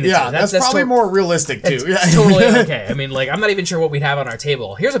you between go. the Yeah, two. that's probably more realistic too. It's totally okay. I mean, like, I'm not even sure what we'd have on our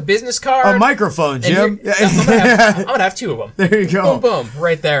table. Here's a business card. A microphone, and Jim. I'm gonna have two of them. There you go. Boom, boom,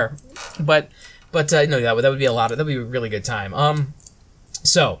 right there. But no, that would be that'd be a really good time.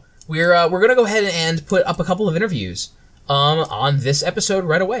 So we're gonna go ahead and put up a couple of interviews on this episode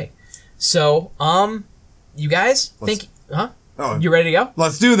right away. So you guys Oh. you ready to go?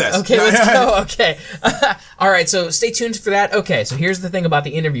 Let's do this. Okay, let's go. Okay. All right, so stay tuned for that. Okay, so here's the thing about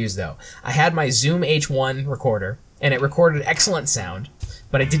the interviews, though. I had my Zoom H1 recorder, and it recorded excellent sound,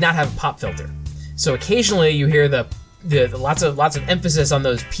 but I did not have a pop filter. So occasionally you hear the lots of emphasis on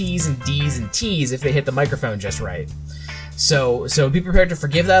those P's and D's and T's if they hit the microphone just right. So be prepared to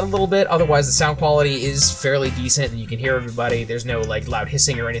forgive that a little bit. Otherwise, the sound quality is fairly decent, and you can hear everybody. There's no like loud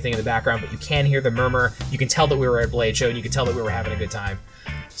hissing or anything in the background, but you can hear the murmur. You can tell that we were at Blade Show, and you can tell that we were having a good time.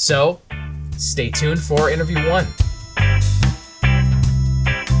 So stay tuned for interview 1.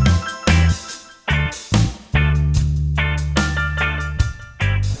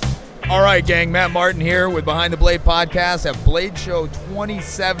 All right, gang. Matt Martin here with Behind the Blade podcast at Blade Show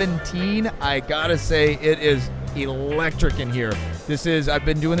 2017. I gotta say, it is electric in here. I've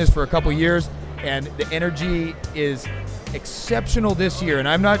been doing this for a couple years, and the energy is exceptional this year, and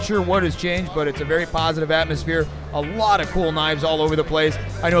I'm not sure what has changed, but it's a very positive atmosphere. A lot of cool knives all over the place.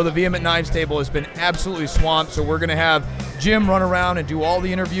 I know the Vehement Knives table has been absolutely swamped, so we're going to have Jim run around and do all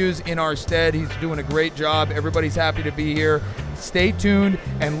the interviews in our stead. He's doing a great job. Everybody's happy to be here. Stay tuned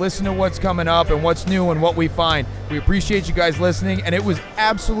and listen to what's coming up and what's new and what we find. We appreciate you guys listening, and it was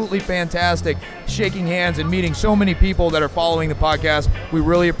absolutely fantastic shaking hands and meeting so many people that are following the podcast. We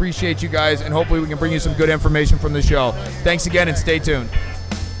really appreciate you guys, and hopefully we can bring you some good information from the show. Thanks again, and stay tuned.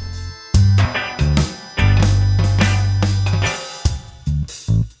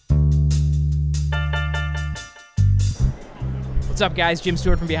 What's up, guys? Jim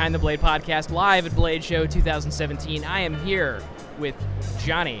Stewart from Behind the Blade podcast, live at Blade Show 2017. I am here with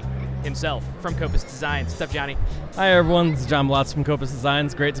Johnny himself from Copus Designs. What's up, Johnny? Hi, everyone. This is John Blotz from Copus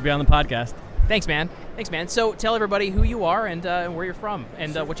Designs. Great to be on the podcast. Thanks, man. So tell everybody who you are and where you're from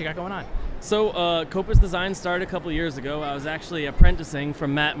and what you got going on. So Copus Designs started a couple years ago. I was actually apprenticing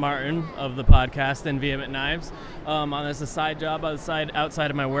from Matt Martin of the podcast and Vehement Knives on as a side job outside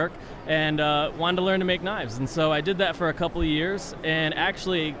of my work, and wanted to learn to make knives. And so I did that for a couple of years, and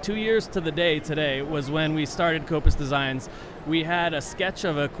actually 2 years to the day today was when we started Copus Designs. We had a sketch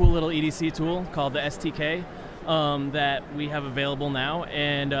of a cool little EDC tool called the STK that we have available now,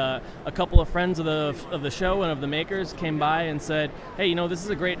 and a couple of friends of the show and of the makers came by and said, hey, this is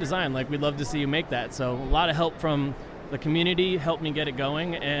a great design, like, we'd love to see you make that. So a lot of help from the community helped me get it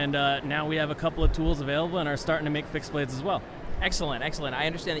going, and now we have a couple of tools available and are starting to make fixed blades as well. Excellent. I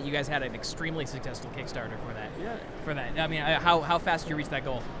understand that you guys had an extremely successful Kickstarter for that. Yeah. For that. I mean, how fast did you reach that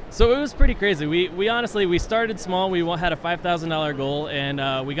goal? So it was pretty crazy. We honestly started small. We had a $5,000 goal,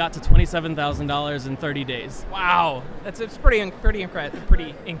 and we got to $27,000 in 30 days. Wow, it's pretty impressive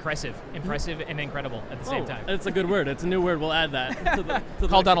and incredible at the same time. It's a good word. It's a new word. We'll add that to the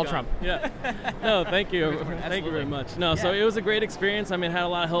Call Donald Trump. Yeah. No, thank you. Thank you very much. No, yeah. So it was a great experience. I mean, I had a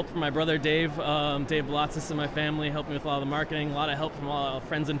lot of help from my brother Dave, Dave Blotzis, and my family helped me with a lot of the marketing. A lot of help from all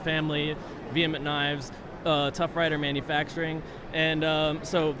friends and family, Vehement Knives, Tough Rider Manufacturing. And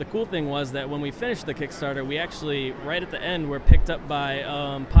so the cool thing was that when we finished the Kickstarter, we actually, right at the end, were picked up by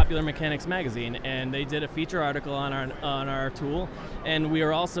Popular Mechanics magazine, and they did a feature article on our tool, and we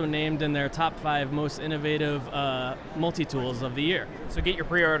were also named in their top 5 most innovative multi-tools of the year. So get your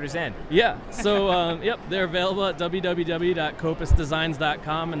pre-orders in. Yeah. So yep, they're available at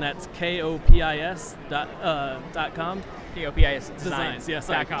www.copusdesigns.com, and that's KOPIS.com. KOPIS Designs, yes.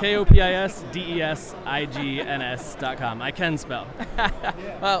 KOPISDESIGNS.com. I can spell.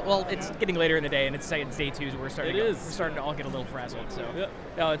 Well, it's getting later in the day, and it's day 2, so we're starting to all get a little frazzled. So, yep.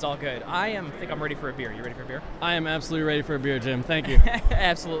 No, it's all good. I think I'm ready for a beer. You ready for a beer? I am absolutely ready for a beer, Jim. Thank you.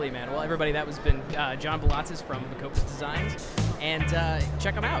 Absolutely, man. Well, everybody, that was been John Blotzis from the Copus Designs, and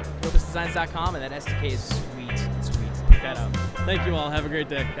check them out. CopusDesigns.com, and that SDK is sweet. Pick that up. Thank you all. Have a great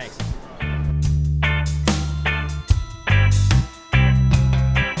day. Thanks.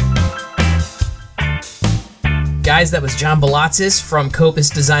 Guys, that was John Blotzis from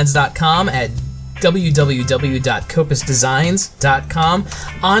CopusDesigns.com at www.copusdesigns.com.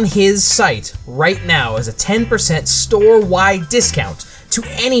 On his site right now is a 10% store-wide discount to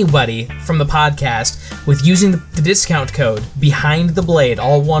anybody from the podcast with using the discount code Behind the Blade,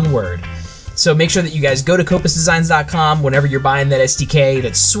 all one word. So make sure that you guys go to CopusDesigns.com whenever you're buying that SDK,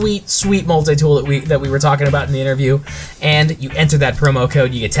 that sweet multi-tool that we were talking about in the interview, and you enter that promo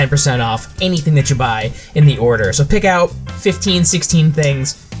code, you get 10% off anything that you buy in the order. So pick out 15, 16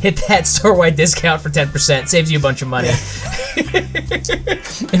 things, hit that store-wide discount for 10%, saves you a bunch of money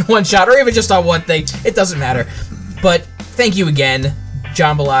in one shot, or even just on one thing. It doesn't matter. But thank you again,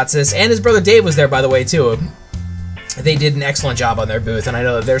 John Blotzis, and his brother Dave was there, by the way, too. They did an excellent job on their booth, and I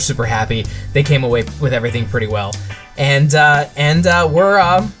know that they're super happy. They came away with everything pretty well. And we're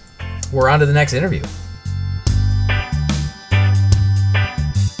on to the next interview.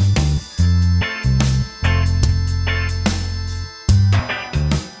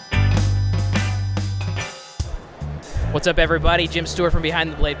 What's up, everybody? Jim Stewart from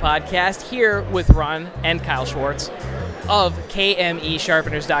Behind the Blade Podcast, here with Ron and Kyle Schwartz of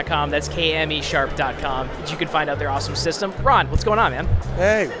KMEsharpeners.com. That's KMEsharp.com. You can find out their awesome system. Ron, what's going on, man?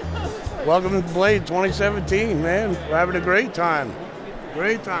 Hey, welcome to Blade 2017, man. We're having a great time.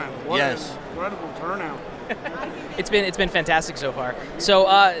 Great time. What an incredible turnout. It's been fantastic so far.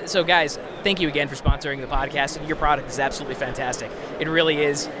 So guys, thank you again for sponsoring the podcast. Your product is absolutely fantastic. It really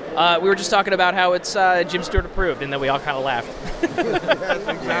is. We were just talking about how it's Jim Stewart approved, and then we all kind of laughed. Yes,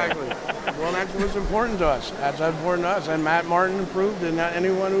 exactly. Well, that's what's important to us. That's important to us. And Matt Martin approved, and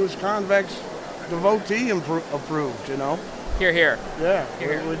anyone who's convex devotee approved, you know? Here, here. Yeah.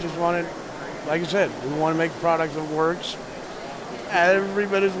 Here. We just wanted, like I said, we want to make a product that works every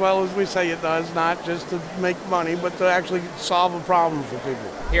bit as well as we say it does, not just to make money, but to actually solve a problem for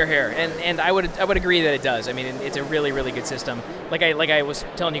people. Here, here, and I would agree that it does. I mean, it's a really, really good system. Like I was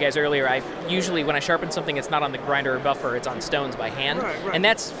telling you guys earlier, I usually when I sharpen something, it's not on the grinder or buffer, it's on stones by hand, right. And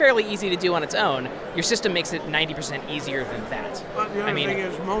that's fairly easy to do on its own. Your system makes it 90% easier than that. But the other thing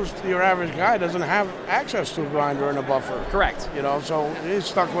is, your average guy doesn't have access to a grinder and a buffer. Correct. You know, so he's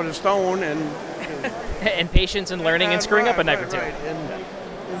stuck with a stone and. And patience and learning and screwing up a knife or two. Right. And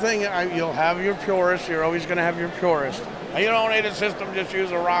the thing, you'll have your purist. You're always going to have your purist. You don't need a system, just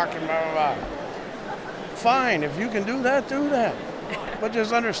use a rock and blah, blah, blah. Fine, if you can do that, do that. But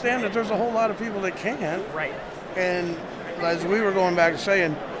just understand that there's a whole lot of people that can't. Right. And as we were going back to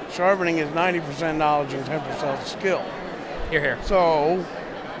saying, sharpening is 90% knowledge and 10% skill. Here, here. So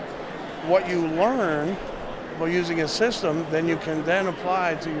what you learn by using a system, then you can then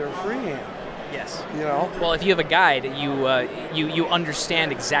apply to your freehand. Yes. You know? Well, if you have a guide, you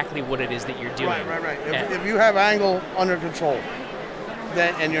understand exactly what it is that you're doing. Right. If you have angle under control,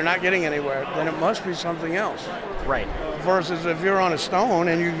 then and you're not getting anywhere, then it must be something else. Right. Versus if you're on a stone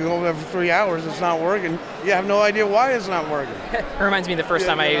and you go there for 3 hours, it's not working. You have no idea why it's not working. It reminds me of the first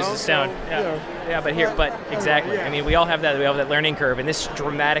time I used a stone. But exactly. Yeah. I mean, we all have that. We have that learning curve, and this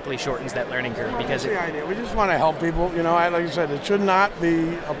dramatically shortens that learning curve because That's the idea. We just want to help people. You know, like I said, it should not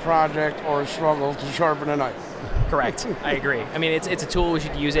be a project or a struggle to sharpen a knife. Correct. I agree. I mean, it's a tool. We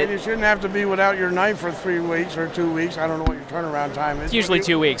should use it. And you shouldn't have to be without your knife for 3 weeks or 2 weeks. I don't know what your turnaround time is. It's usually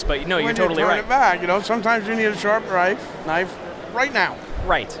 2 weeks, but no, you're totally right. When you turn it back, you know, sometimes you need a sharp knife right now.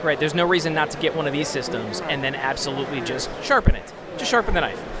 Right. There's no reason not to get one of these systems and then absolutely just sharpen it. Just sharpen the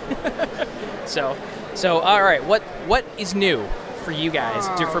knife. So all right. What is new for you guys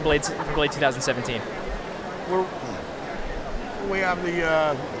for Blade 2017? We have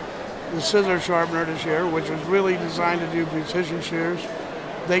the scissor sharpener this year, which was really designed to do precision shears.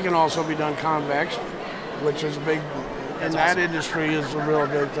 They can also be done convex, which is big. In that industry is a real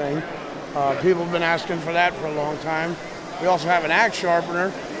big thing. People have been asking for that for a long time. We also have an axe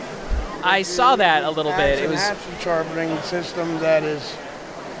sharpener. I saw that a little bit. It was an axe sharpening system that is,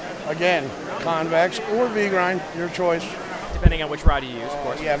 again, convex or V-grind, your choice. Depending on which rod you use, of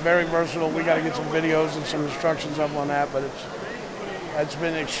course. Yeah, very versatile. We got to get some videos and some instructions up on that, but it's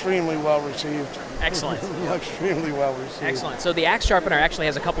been extremely well received. Excellent. Extremely well received. Excellent. So the axe sharpener actually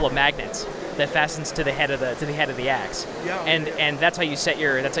has a couple of magnets that fastens to the head of the axe. Yeah. And that's how you set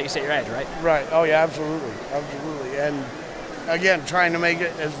your edge, right? Right. Oh yeah, absolutely. And again, trying to make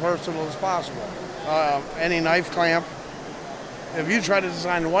it as versatile as possible. Any knife clamp. If you try to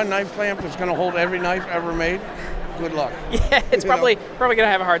design one knife clamp that's going to hold every knife ever made, good luck. Yeah, it's probably going to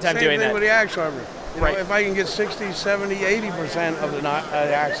have a hard time doing that. Same thing with the axe sharpener. Right. If I can get 60, 70, 80% of the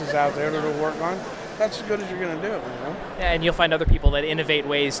axes out there to work on, that's as good as you're going to do. You know? Yeah, and you'll find other people that innovate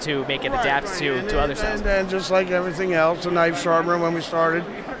ways to make it adapt to other styles. And just like everything else, the knife sharpener when we started,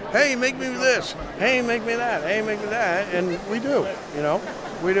 hey, make me this. Hey, make me that. Hey, make me that. And we do, you know.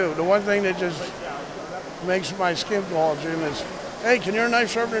 We do. The one thing that just makes my skin crawl, Jim, is, hey, can your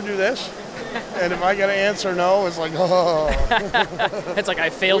knife sharpener do this? And if I get an answer no, it's like, oh. It's like I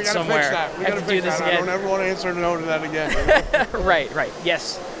failed somewhere. We got to do this again. I don't ever want to answer no to that again. You know? Right.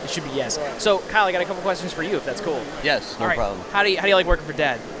 Yes. It should be yes. So, Kyle, I got a couple questions for you, if that's cool. Yes, no problem. How do you like working for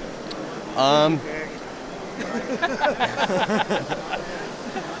Dad?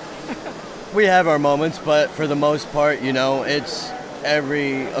 We have our moments, but for the most part, you know, it's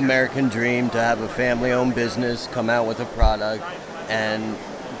every American dream to have a family-owned business, come out with a product, and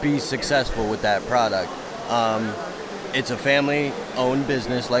be successful with that product. It's a family-owned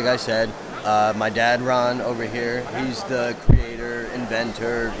business, like I said. My dad, Ron, over here, he's the creator,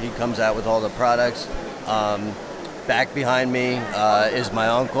 inventor. He comes out with all the products. Back behind me is my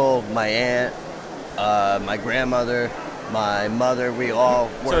uncle, my aunt, my grandmother, my mother. We all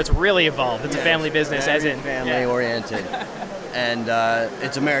work. So it's really evolved. It's a family business, as in family oriented. and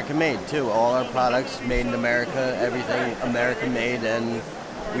it's American made too. All our products made in America, everything American made, and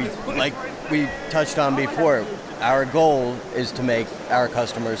like we touched on before, our goal is to make our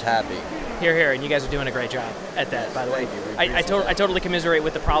customers happy. Here, here, and you guys are doing a great job at that, by the way. I totally commiserate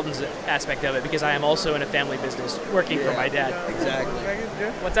with the problems aspect of it, because I am also in a family business working for my dad. Exactly.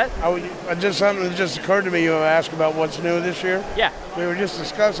 What's that? Something that just occurred to me. You asked about what's new this year. Yeah. We were just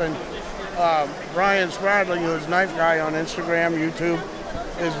discussing Brian Spradling, who's Knife Guy on Instagram, YouTube,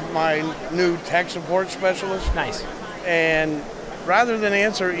 is my new tech support specialist. Nice. And rather than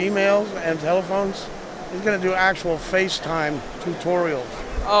answer emails and telephones, he's going to do actual FaceTime tutorials.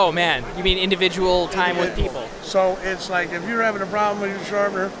 Oh man, you mean individual time with people? So it's like if you're having a problem with your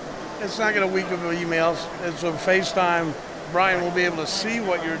sharpener, it's not going to week of emails. It's a FaceTime. Brian will be able to see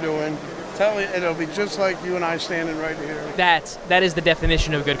what you're doing. It'll be just like you and I standing right here. That is the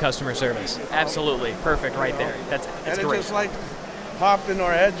definition of good customer service. Absolutely perfect, right there. That's and it great. Just like popped into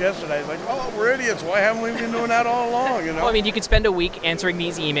our head yesterday. It's like, oh, we're idiots. Why haven't we been doing that all along? You know. Well, I mean, you could spend a week answering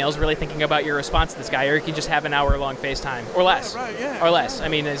these emails, really thinking about your response to this guy, or you can just have an hour-long FaceTime, or less. Right, yeah. Or less. I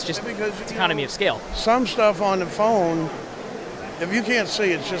mean, it's just it's economy of scale. Some stuff on the phone, if you can't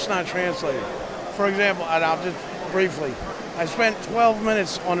see, it's just not translated. For example, and I'll just briefly, I spent 12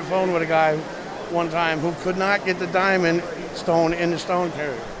 minutes on the phone with a guy one time who could not get the diamond stone in the stone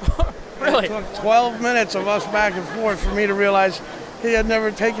carrier. Really? It took 12 minutes of us back and forth for me to realize he had never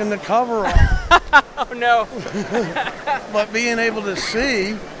taken the cover off. Oh no. But being able to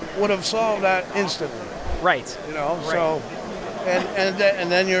see would have solved that instantly. Right. You know, Right. so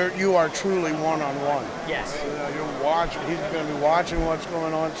and then you are truly one-on-one. Yes. You know, you're watching. He's going to be watching what's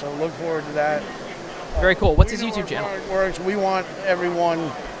going on. So look forward to that. Very cool. What's his We know YouTube channel? how it works. We want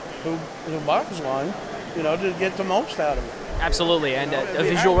everyone who buys one, you know, to get the most out of it. Absolutely, and a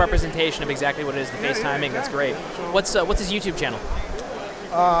visual representation of exactly what it is, the FaceTiming. That's great. What's his YouTube channel?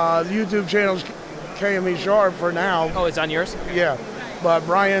 The YouTube channel's KME Sharp for now. Oh, it's on yours? Yeah, but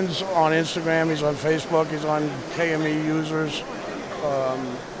Brian's on Instagram. He's on Facebook. He's on KME Users.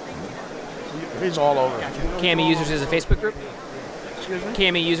 He's all over. KME Users is a Facebook group? Excuse me?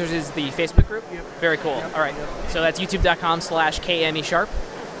 KME Users is the Facebook group? Yep. Very cool. All right. So that's youtube.com/KME Sharp.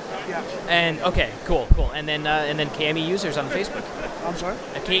 Yeah. And okay, cool. And then KME Users on Facebook. I'm sorry?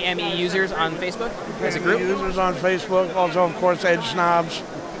 KME Users on Facebook as a group? KME Users on Facebook. Also, of course, Edge Snobs.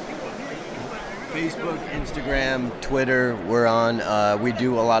 Facebook, Instagram, Twitter, we're on. We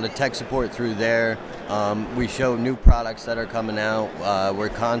do a lot of tech support through there. We show new products that are coming out. We're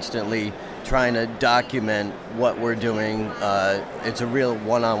constantly trying to document what we're doing. It's a real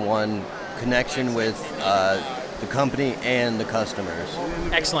one-on-one connection with the company and the customers.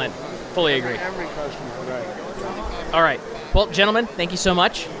 Excellent. Fully agree. Every customer, right. All right. Well, gentlemen, thank you so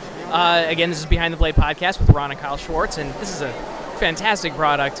much. Again, this is Behind the Blade Podcast with Ron and Kyle Schwartz, and this is a fantastic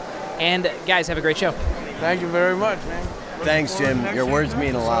product. And guys, have a great show. Thank you very much, man. Thanks, Jim. Your words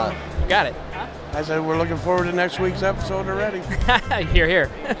mean a lot. You got it. I said we're looking forward to next week's episode already. Hear, hear.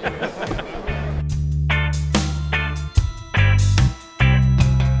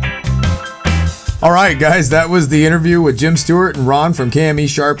 All right, guys, that was the interview with Jim Stewart and Ron from KME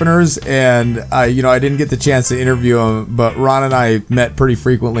Sharpeners. And, I didn't get the chance to interview them, but Ron and I met pretty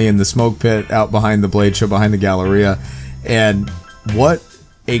frequently in the smoke pit out behind the Blade Show, behind the Galleria. And what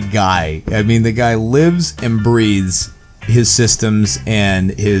a guy. I mean, the guy lives and breathes his systems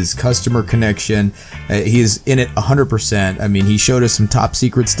and his customer connection. He's in it 100%. I mean, he showed us some top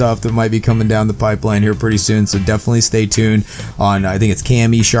secret stuff that might be coming down the pipeline here pretty soon, so definitely stay tuned on, I think it's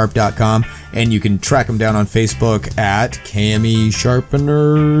KMEsharp.com, and you can track him down on Facebook at KME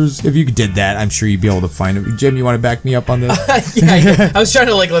Sharpeners. If you did that, I'm sure you'd be able to find him. Jim, you want to back me up on this? Yeah, I was trying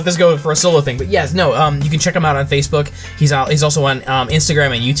to let this go for a solo thing, but yes, no. You can check him out on Facebook. He's also on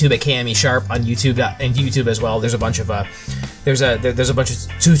Instagram and YouTube at KME Sharp on YouTube and YouTube as well. There's a bunch of there's a bunch of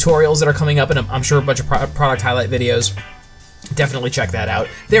tutorials that are coming up, and I'm sure a bunch of product highlight videos. Definitely check that out.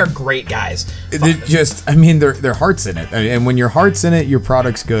 They're great guys. Their heart's in it. And when your heart's in it, your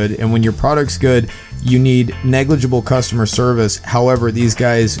product's good. And when your product's good, you need negligible customer service. However, these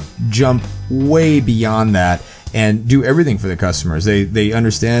guys jump way beyond that and do everything for the customers. They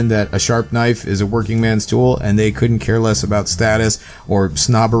understand that a sharp knife is a working man's tool, and they couldn't care less about status or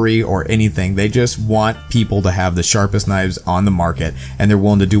snobbery or anything. They just want people to have the sharpest knives on the market, and they're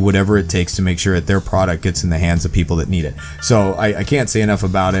willing to do whatever it takes to make sure that their product gets in the hands of people that need it. So I can't say enough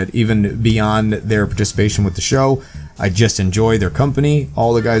about it. Even beyond their participation with the show, I just enjoy their company,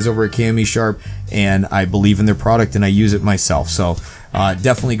 all the guys over at KME Sharp, and I believe in their product, and I use it myself. So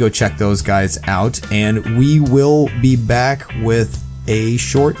definitely go check those guys out, and we will be back with a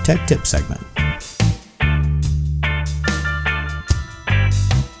short tech tip segment.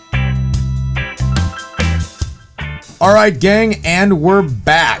 All right, gang, and we're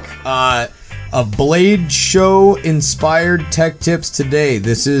back. A Blade Show inspired tech tips today.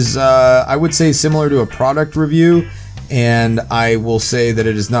 This is, I would say, similar to a product review, and I will say that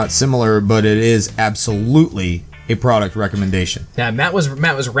it is not similar, but it is absolutely a product recommendation. Yeah, Matt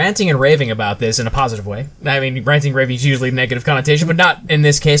was ranting and raving about this in a positive way. I mean, ranting and raving is usually a negative connotation, but not in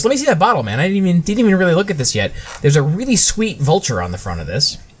this case. Let me see that bottle, man. I didn't even really look at this yet. There's a really sweet vulture on the front of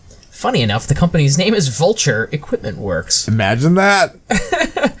this. Funny enough, the company's name is Vulture Equipment Works. Imagine that.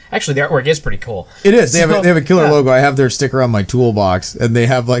 Actually, the artwork is pretty cool. It is. They have a killer logo. I have their sticker on my toolbox, and they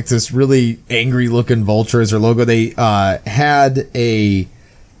have like this really angry looking vulture as their logo. They had a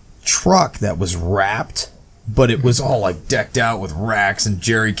truck that was wrapped, but it was all like decked out with racks and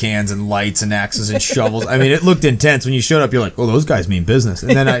jerry cans and lights and axes and shovels. I mean, it looked intense. When you showed up, you're like, oh, those guys mean business.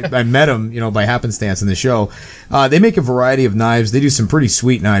 And then I met them, by happenstance in the show. They make a variety of knives. They do some pretty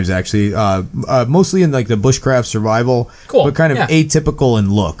sweet knives, actually. Mostly in like the bushcraft survival, but kind of atypical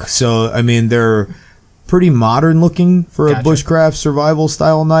in look. So, I mean, they're pretty modern looking for a bushcraft survival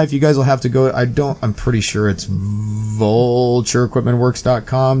style knife. You guys will have to go. I'm pretty sure it's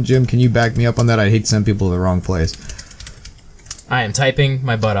vultureequipmentworks.com. Jim, can you back me up on that? I hate to send people to the wrong place. I am typing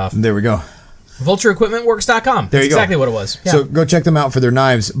my butt off. There we go. vultureequipmentworks.com. That's exactly what it was. Yeah. So go check them out for their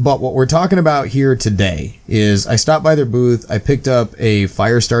knives. But what we're talking about here today is I stopped by their booth. I picked up a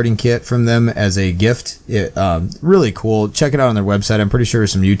fire starting kit from them as a gift. It really cool. Check it out on their website. I'm pretty sure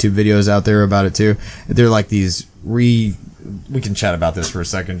there's some YouTube videos out there about it too. They're like these we can chat about this for a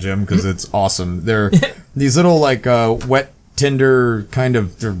second, Jim, because it's awesome. They're these little like wet tinder kind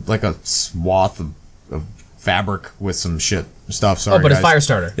of, they're like a swath of fabric with some shit stuff. Sorry, but guys. it's fire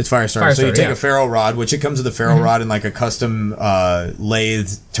starter. It's fire starter. So you take a ferro rod, which it comes with a ferro rod and like a custom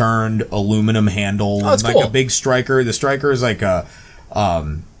lathe turned aluminum handle, and like a big striker. The striker is like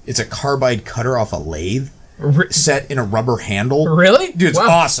it's a carbide cutter off a lathe. Set in a rubber handle. Really? Dude, it's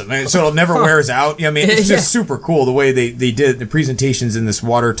awesome. I mean, so it'll never wears out. I mean, it's just super cool the way they did the presentations in this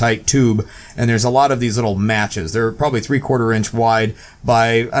watertight tube. And there's a lot of these little matches. They're probably 3/4 inch wide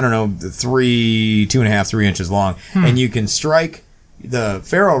by, I don't know, 2.5, 3 inches long. And you can strike the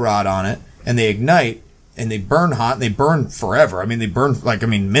ferro rod on it, and they ignite, and they burn hot, and they burn forever. I mean, they burn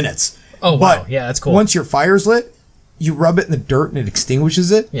minutes. Oh, wow. Yeah, that's cool. Once your fire's lit, you rub it in the dirt, and it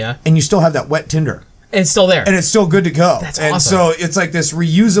extinguishes it. Yeah. And you still have that wet tinder. And it's still there. And it's still good to go. That's awesome. And so it's like this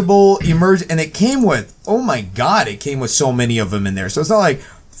reusable and it came with, oh my God, it came with so many of them in there. So it's not like,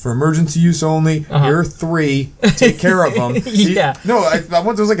 for emergency use only, here are 3, take care of them. Yeah.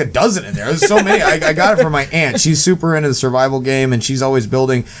 There's like a dozen in there. There's so many. I got it from my aunt. She's super into the survival game, and she's always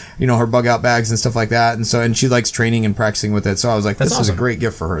building, her bug out bags and stuff like that. And she likes training and practicing with it. So I was like, this is a great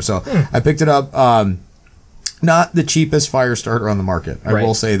gift for her. So I picked it up. Not the cheapest fire starter on the market. I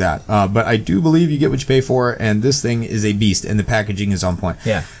will say that. But I do believe you get what you pay for, and this thing is a beast, and the packaging is on point.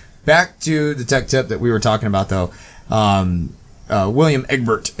 Yeah. Back to the tech tip that we were talking about, though. William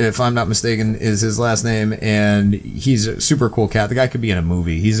Egbert, if I'm not mistaken, is his last name, and he's a super cool cat. The guy could be in a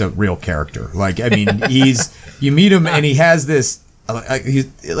movie. He's a real character. You meet him, and he has this,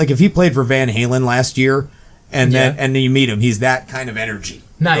 if he played for Van Halen last year, and then you meet him, he's that kind of energy.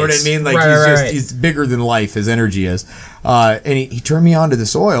 Nice. You know what I mean? Like he's bigger than life, his energy is. And he turned me on to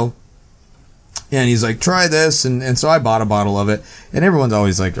this oil, and he's like, try this, and so I bought a bottle of it, and everyone's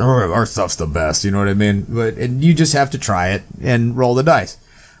always like, oh, our stuff's the best, you know what I mean? And you just have to try it and roll the dice.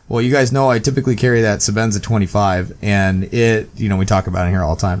 Well, you guys know I typically carry that Sebenza 25, and it, we talk about it here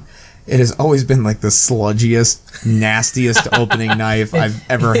all the time. It has always been like the sludgiest, nastiest opening knife I've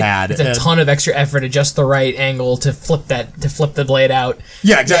ever had. It's a ton of extra effort at just the right angle to flip the blade out.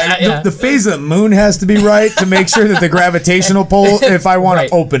 Yeah, exactly. Yeah. The phase of the moon has to be right to make sure that the gravitational pull, if I want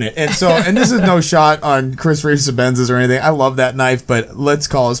to open it. And this is no shot on Chris Reeves Sebenzas or anything. I love that knife, but let's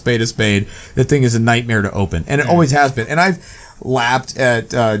call a spade a spade. The thing is a nightmare to open, and it always has been. And I've lapped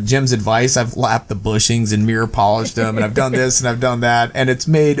at Jim's advice. I've lapped the bushings and mirror polished them, and I've done this and I've done that, and it's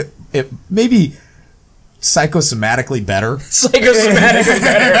made it maybe psychosomatically better. Psychosomatically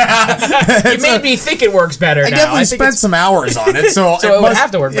better. You made me think it works better. I definitely spent some hours on it, so it would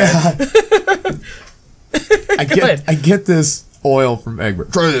have to work better. I get this oil from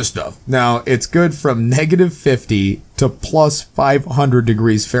Egbert. Try this stuff. Now, it's good from -50 to +500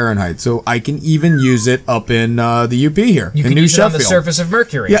 degrees Fahrenheit, so I can even use it up in the UP here. You can use it on the surface of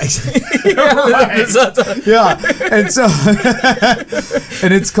Mercury. Yeah. Yeah. And so,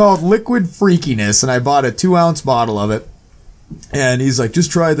 and it's called Liquid Freakiness, and I bought a 2-ounce bottle of it. And he's like,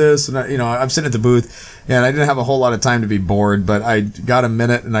 just try this. And I'm sitting at the booth, and I didn't have a whole lot of time to be bored, but I got a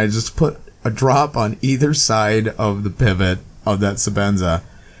minute, and I just put a drop on either side of the pivot of that Sebenza.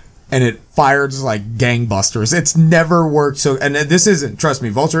 and it fires like gangbusters. It's never worked so. And this isn't, trust me,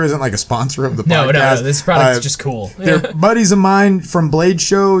 Vulture isn't like a sponsor of the podcast. No. This product is just cool. They're buddies of mine from Blade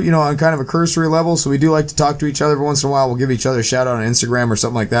Show, you know, on kind of a cursory level. So we do like to talk to each other every once in a while. We'll give each other a shout out on Instagram or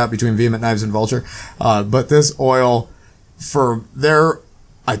something like that between Vehement Knives and Vulture. But this oil for their,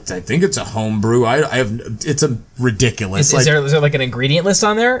 I think it's a home brew. It's a ridiculous. Is there like an ingredient list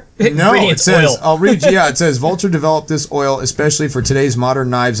on there? No, it says, oil. I'll read you. Yeah, it says, Vulture developed this oil especially for today's modern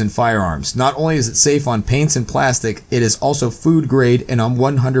knives and firearms. Not only is it safe on paints and plastic, it is also food grade and on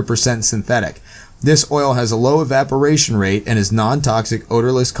 100% synthetic. This oil has a low evaporation rate and is non-toxic,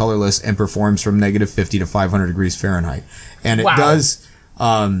 odorless, colorless, and performs from -50 to 500 degrees Fahrenheit. And it does...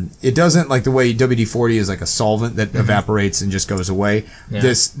 it doesn't like the way WD-40 is like a solvent that evaporates and just goes away. Yeah.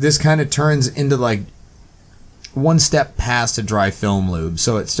 This kind of turns into like one step past a dry film lube,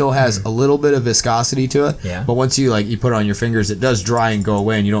 so it still has a little bit of viscosity to it. Yeah. But once you put it on your fingers, it does dry and go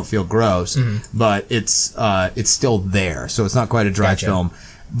away, and you don't feel gross. But it's still there, so it's not quite a dry film.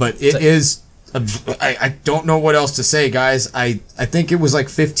 But it is. I don't know what else to say, guys. I think it was like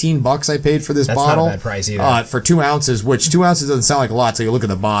 $15 I paid for this bottle. That's not a bad price either. For 2 ounces, which 2 ounces doesn't sound like a lot, so you look at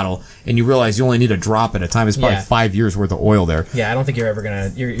the bottle and you realize you only need a drop at a time. It's probably 5 years worth of oil there. Yeah, I don't think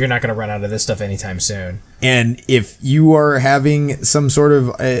you're not gonna run out of this stuff anytime soon. And if you are having some sort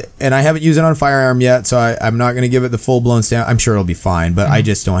of, and I haven't used it on a firearm yet, so I'm not going to give it the full-blown stamp. I'm sure it'll be fine, but I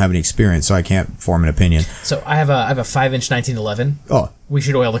just don't have any experience, so I can't form an opinion. So I have a 5-inch 1911. Oh, we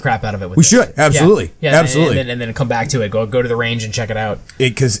should oil the crap out of it. With we this. should absolutely, absolutely, and then come back to it. Go to the range and check it out.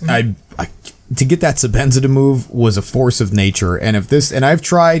 Because I to get that Sebenza to move was a force of nature. And I've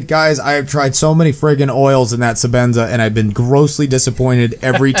tried so many friggin' oils in that Sebenza, and I've been grossly disappointed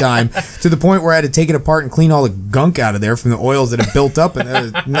every time to the point where I had to take it apart and clean all the gunk out of there from the oils that have built up, and it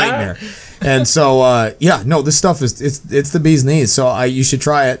was a nightmare. And so, this stuff it's the bee's knees. So you should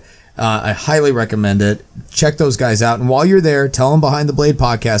try it. I highly recommend it. Check those guys out. And while you're there, tell them Behind the Blade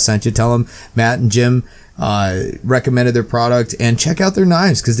podcast sent you. Tell them Matt and Jim recommended their product, and check out their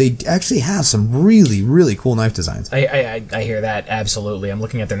knives because they actually have some really, really cool knife designs. I hear that, absolutely. I'm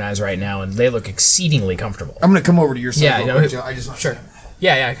looking at their knives right now, and they look exceedingly comfortable. I'm going to come over to your side. Yeah, quick. I just want sure.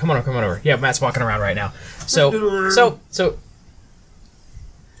 Yeah, come on over. Yeah, Matt's walking around right now. So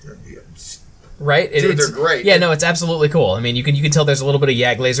right? Dude, they're great. Yeah, no, it's absolutely cool. I mean, you can tell there's a little bit of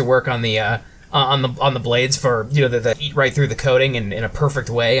YAG laser work on the on the blades for that eat right through the coating in a perfect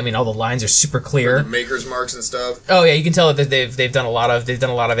way. I mean, all the lines are super clear. For the maker's marks and stuff. Oh yeah, you can tell that they've done a lot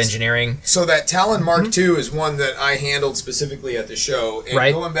of engineering. So that Talon Mark II is one that I handled specifically at the show.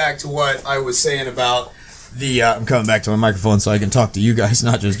 And going back to what I was saying about the, I'm coming back to my microphone so I can talk to you guys,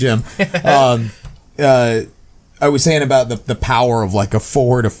 not just Jim. I was saying about the power of like a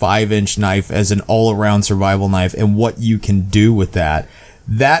 4 to 5 inch knife as an all-around survival knife and what you can do with that.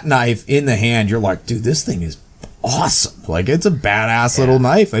 That knife in the hand, you're like, dude, this thing is awesome. Like, it's a badass little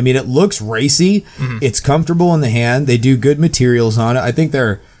knife. I mean, it looks racy. It's comfortable in the hand. They do good materials on it. I think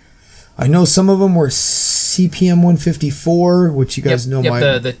I know some of them were CPM 154, which you guys know.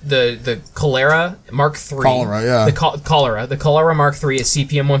 The Cholera Mark III. Cholera, yeah. The Cholera Mark III is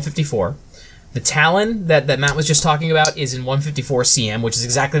CPM 154. The Talon that Matt was just talking about is in 154 CM, which is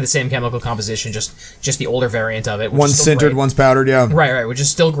exactly the same chemical composition, just the older variant of it. One's sintered, one's powdered, yeah. Right, which is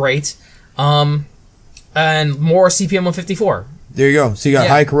still great. And more CPM 154. There you go. So you got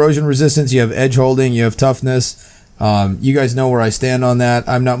high corrosion resistance, you have edge holding, you have toughness. You guys know where I stand on that.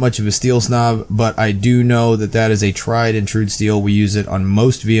 I'm not much of a steel snob, but I do know that is a tried and true steel. We use it on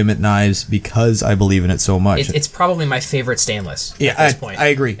most Vehement knives because I believe in it so much. It's probably my favorite stainless at this point. I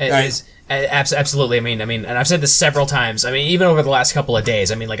agree. Absolutely. I mean, and I've said this several times. I mean, even over the last couple of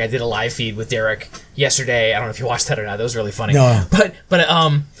days. I mean, like I did a live feed with Derek yesterday. I don't know if you watched that or not. That was really funny. No. But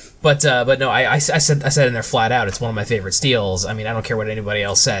no. I said in there flat out. It's one of my favorite steels. I mean, I don't care what anybody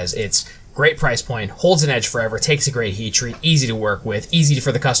else says. It's great price point, holds an edge forever, takes a great heat treat, easy to work with, easy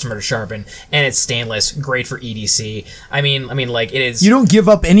for the customer to sharpen, and it's stainless, great for EDC. I mean, like it is. You don't give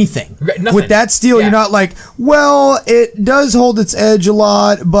up anything. Nothing. With that steel. You're not like, well, it does hold its edge a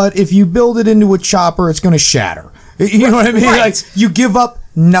lot, but if you build it into a chopper, it's going to shatter. You know what I mean? Right. Like, you give up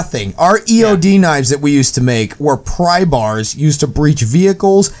nothing. Our EOD knives that we used to make were pry bars used to breach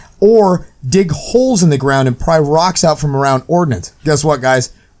vehicles or dig holes in the ground and pry rocks out from around ordnance. Guess what,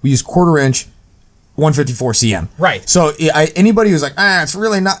 guys? We use 1/4 inch 154 CM. Right. So anybody who's like, it's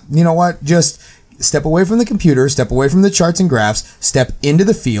really not, you know what? Just step away from the computer, step away from the charts and graphs, step into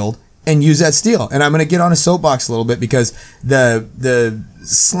the field, and use that steel. And I'm going to get on a soapbox a little bit because the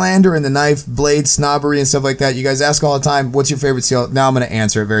slander and the knife blade snobbery and stuff like that, you guys ask all the time, what's your favorite steel? Now I'm going to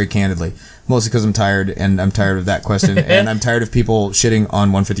answer it very candidly, mostly because I'm tired, and I'm tired of that question, and I'm tired of people shitting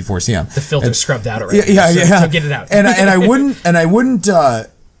on 154 CM. The filter's scrubbed out already. Yeah. So get it out. and I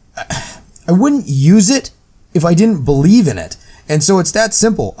wouldn't use it if I didn't believe in it. And so it's that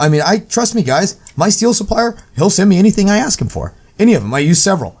simple. I mean, trust me, guys, my steel supplier, he'll send me anything I ask him for. Any of them. I use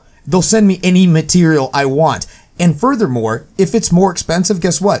several. They'll send me any material I want. And furthermore, if it's more expensive,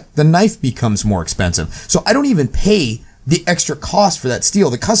 guess what? The knife becomes more expensive. So I don't even pay the extra cost for that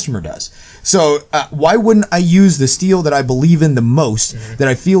steel. The customer does. So why wouldn't I use the steel that I believe in the most, that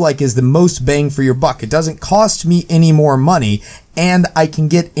I feel like is the most bang for your buck? It doesn't cost me any more money, and I can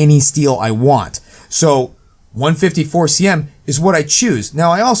get any steel I want. So 154 CM is what I choose.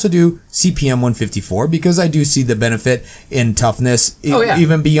 Now, I also do CPM 154 because I do see the benefit in toughness,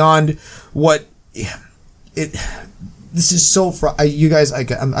 even beyond what it. This is so you guys. I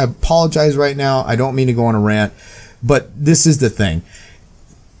apologize right now. I don't mean to go on a rant, but this is the thing.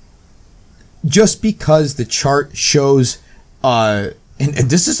 Just because the chart shows, and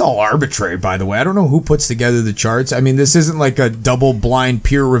this is all arbitrary, by the way. I don't know who puts together the charts. I mean, this isn't like a double-blind,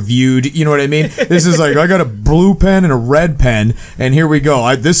 peer-reviewed, you know what I mean? This is like, I got a blue pen and a red pen, and here we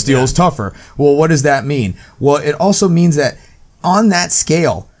go. This steel's tougher. Well, what does that mean? Well, it also means that on that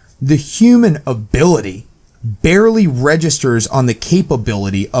scale, the human ability barely registers on the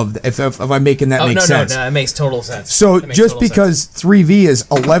capability of if I'm making that make sense. No, it makes total sense. So just because 3V is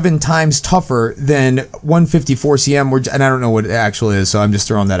 11 times tougher than 154 CM, and I don't know what it actually is, so I'm just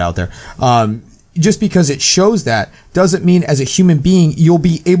throwing that out there. Just because it shows that doesn't mean as a human being you'll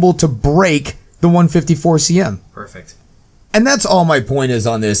be able to break the 154 CM. Perfect. And that's all my point is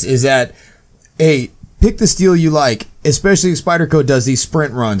on this, is that, hey, pick the steel you like, especially if Spyderco does these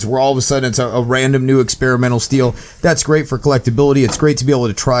sprint runs where all of a sudden it's a random new experimental steel. That's great for collectability. It's great to be able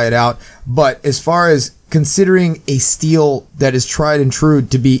to try it out. But as far as considering a steel that is tried and true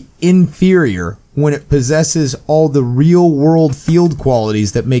to be inferior when it possesses all the real world field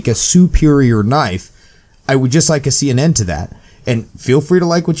qualities that make a superior knife, I would just like to see an end to that. And feel free to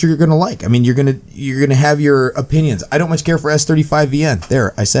like what you're going to like. I mean, you're going to have your opinions. I don't much care for S35VN.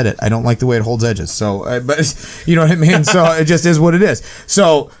 There, I said it. I don't like the way it holds edges. So, but you know what I mean? So it just is what it is.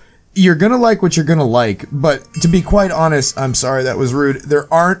 So you're going to like what you're going to like. But to be quite honest, I'm sorry that was rude. There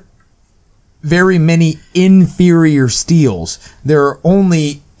aren't very many inferior steels. There are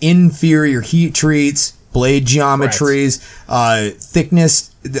only inferior heat treats, blade geometries, thickness,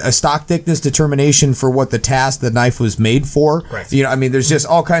 a stock thickness determination for what the task the knife was made for. Correct. You know, I mean, there's just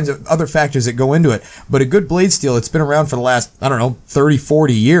all kinds of other factors that go into it. But a good blade steel, it's been around for the last, 30,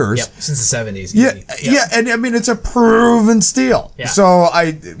 40 years. Yep, since the 70s. Yeah, and I mean, it's a proven steel. Yeah. So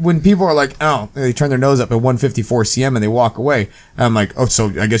when people are like, they turn their nose up at 154 CM and they walk away, I'm like, so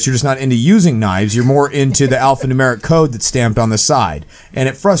I guess you're just not into using knives. You're more into the alphanumeric code that's stamped on the side. And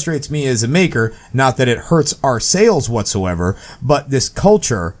it frustrates me as a maker, not that it hurts our sales whatsoever, but this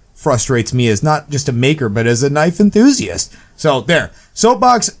culture frustrates me as not just a maker, but as a knife enthusiast. So there.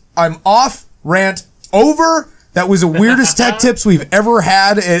 Soapbox, I'm off. Rant over. That was the weirdest tech tips we've ever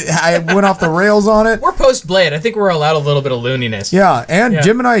had. I went off the rails on it. We're post-Blade. I think we're allowed a little bit of looniness. Yeah, and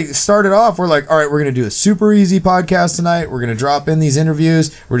Jim and I started off, we're like, all right, we're going to do a super easy podcast tonight. We're going to drop in these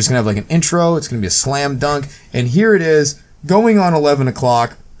interviews. We're just going to have like an intro. It's going to be a slam dunk. And here it is, going on 11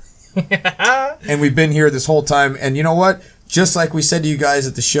 o'clock. And we've been here this whole time. And you know what? Just like we said to you guys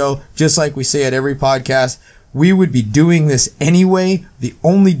at the show, just like we say at every podcast, we would be doing this anyway. The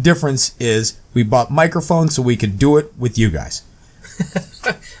only difference is we bought microphones so we could do it with you guys.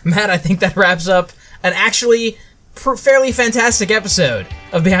 Matt, I think that wraps up an actually fairly fantastic episode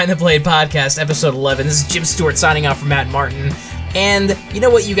of Behind the Blade Podcast, episode 11. This is Jim Stewart signing off for Matt Martin. And you know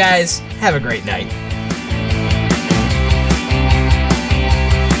what, you guys? Have a great night.